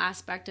personal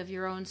aspect of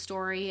your own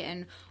story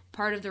and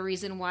part of the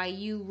reason why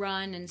you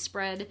run and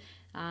spread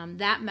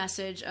that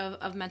message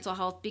of mental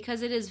health,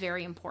 because it is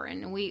very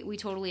important, and we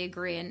totally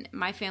agree. And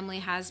my family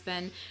has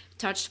been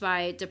touched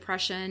by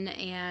depression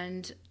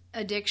and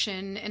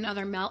addiction and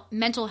other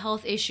mental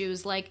health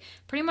issues, like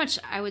pretty much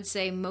I would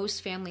say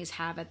most families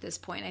have at this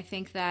point. I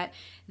think that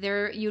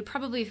you'd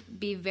probably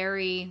be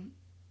very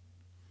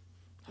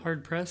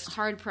hard pressed.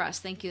 Hard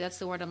pressed, thank you. That's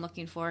the word I'm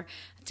looking for.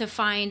 To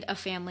find a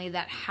family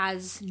that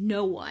has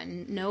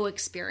no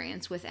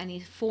experience with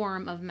any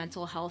form of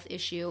mental health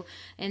issue.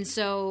 And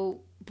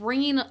so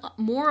bringing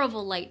more of a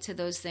light to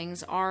those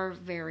things are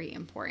very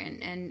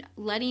important. And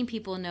letting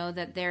people know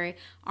that they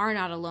are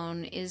not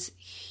alone is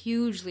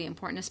hugely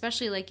important,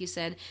 especially like you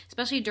said,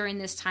 especially during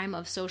this time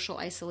of social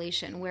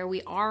isolation where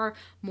we are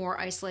more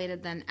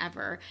isolated than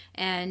ever.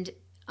 And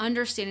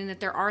understanding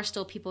that there are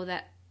still people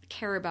that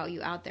care about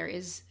you out there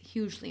is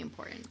hugely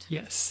important.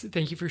 Yes.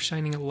 Thank you for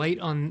shining a light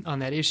on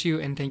that issue,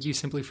 and thank you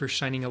simply for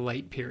shining a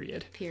light,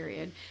 period.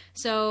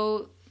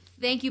 So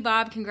thank you,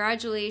 Bob.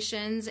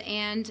 Congratulations.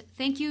 And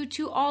thank you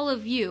to all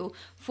of you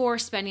for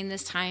spending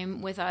this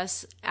time with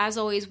us. As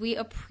always, we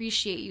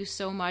appreciate you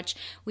so much.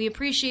 We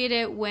appreciate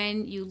it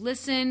when you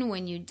listen,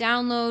 when you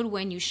download,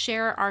 when you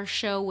share our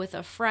show with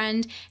a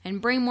friend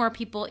and bring more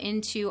people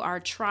into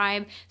our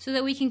tribe so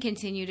that we can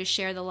continue to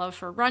share the love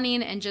for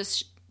running and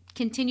just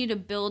continue to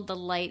build the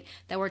light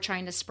that we're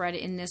trying to spread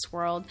in this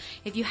world.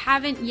 If you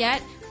haven't yet,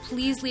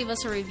 please leave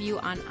us a review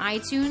on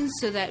iTunes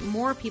so that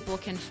more people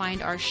can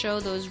find our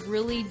show. Those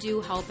really do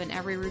help, and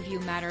every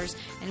review matters.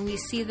 And we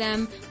see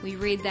them, we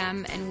read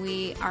them, and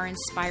we are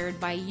inspired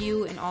by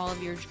you and all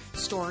of your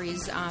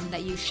stories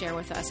that you share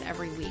with us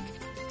every week.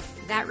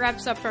 That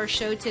wraps up our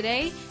show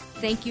today.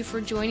 Thank you for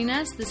joining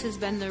us. This has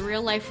been the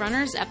Real Life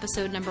Runners,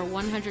 episode number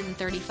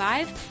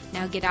 135.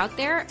 Now get out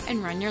there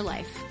and run your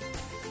life.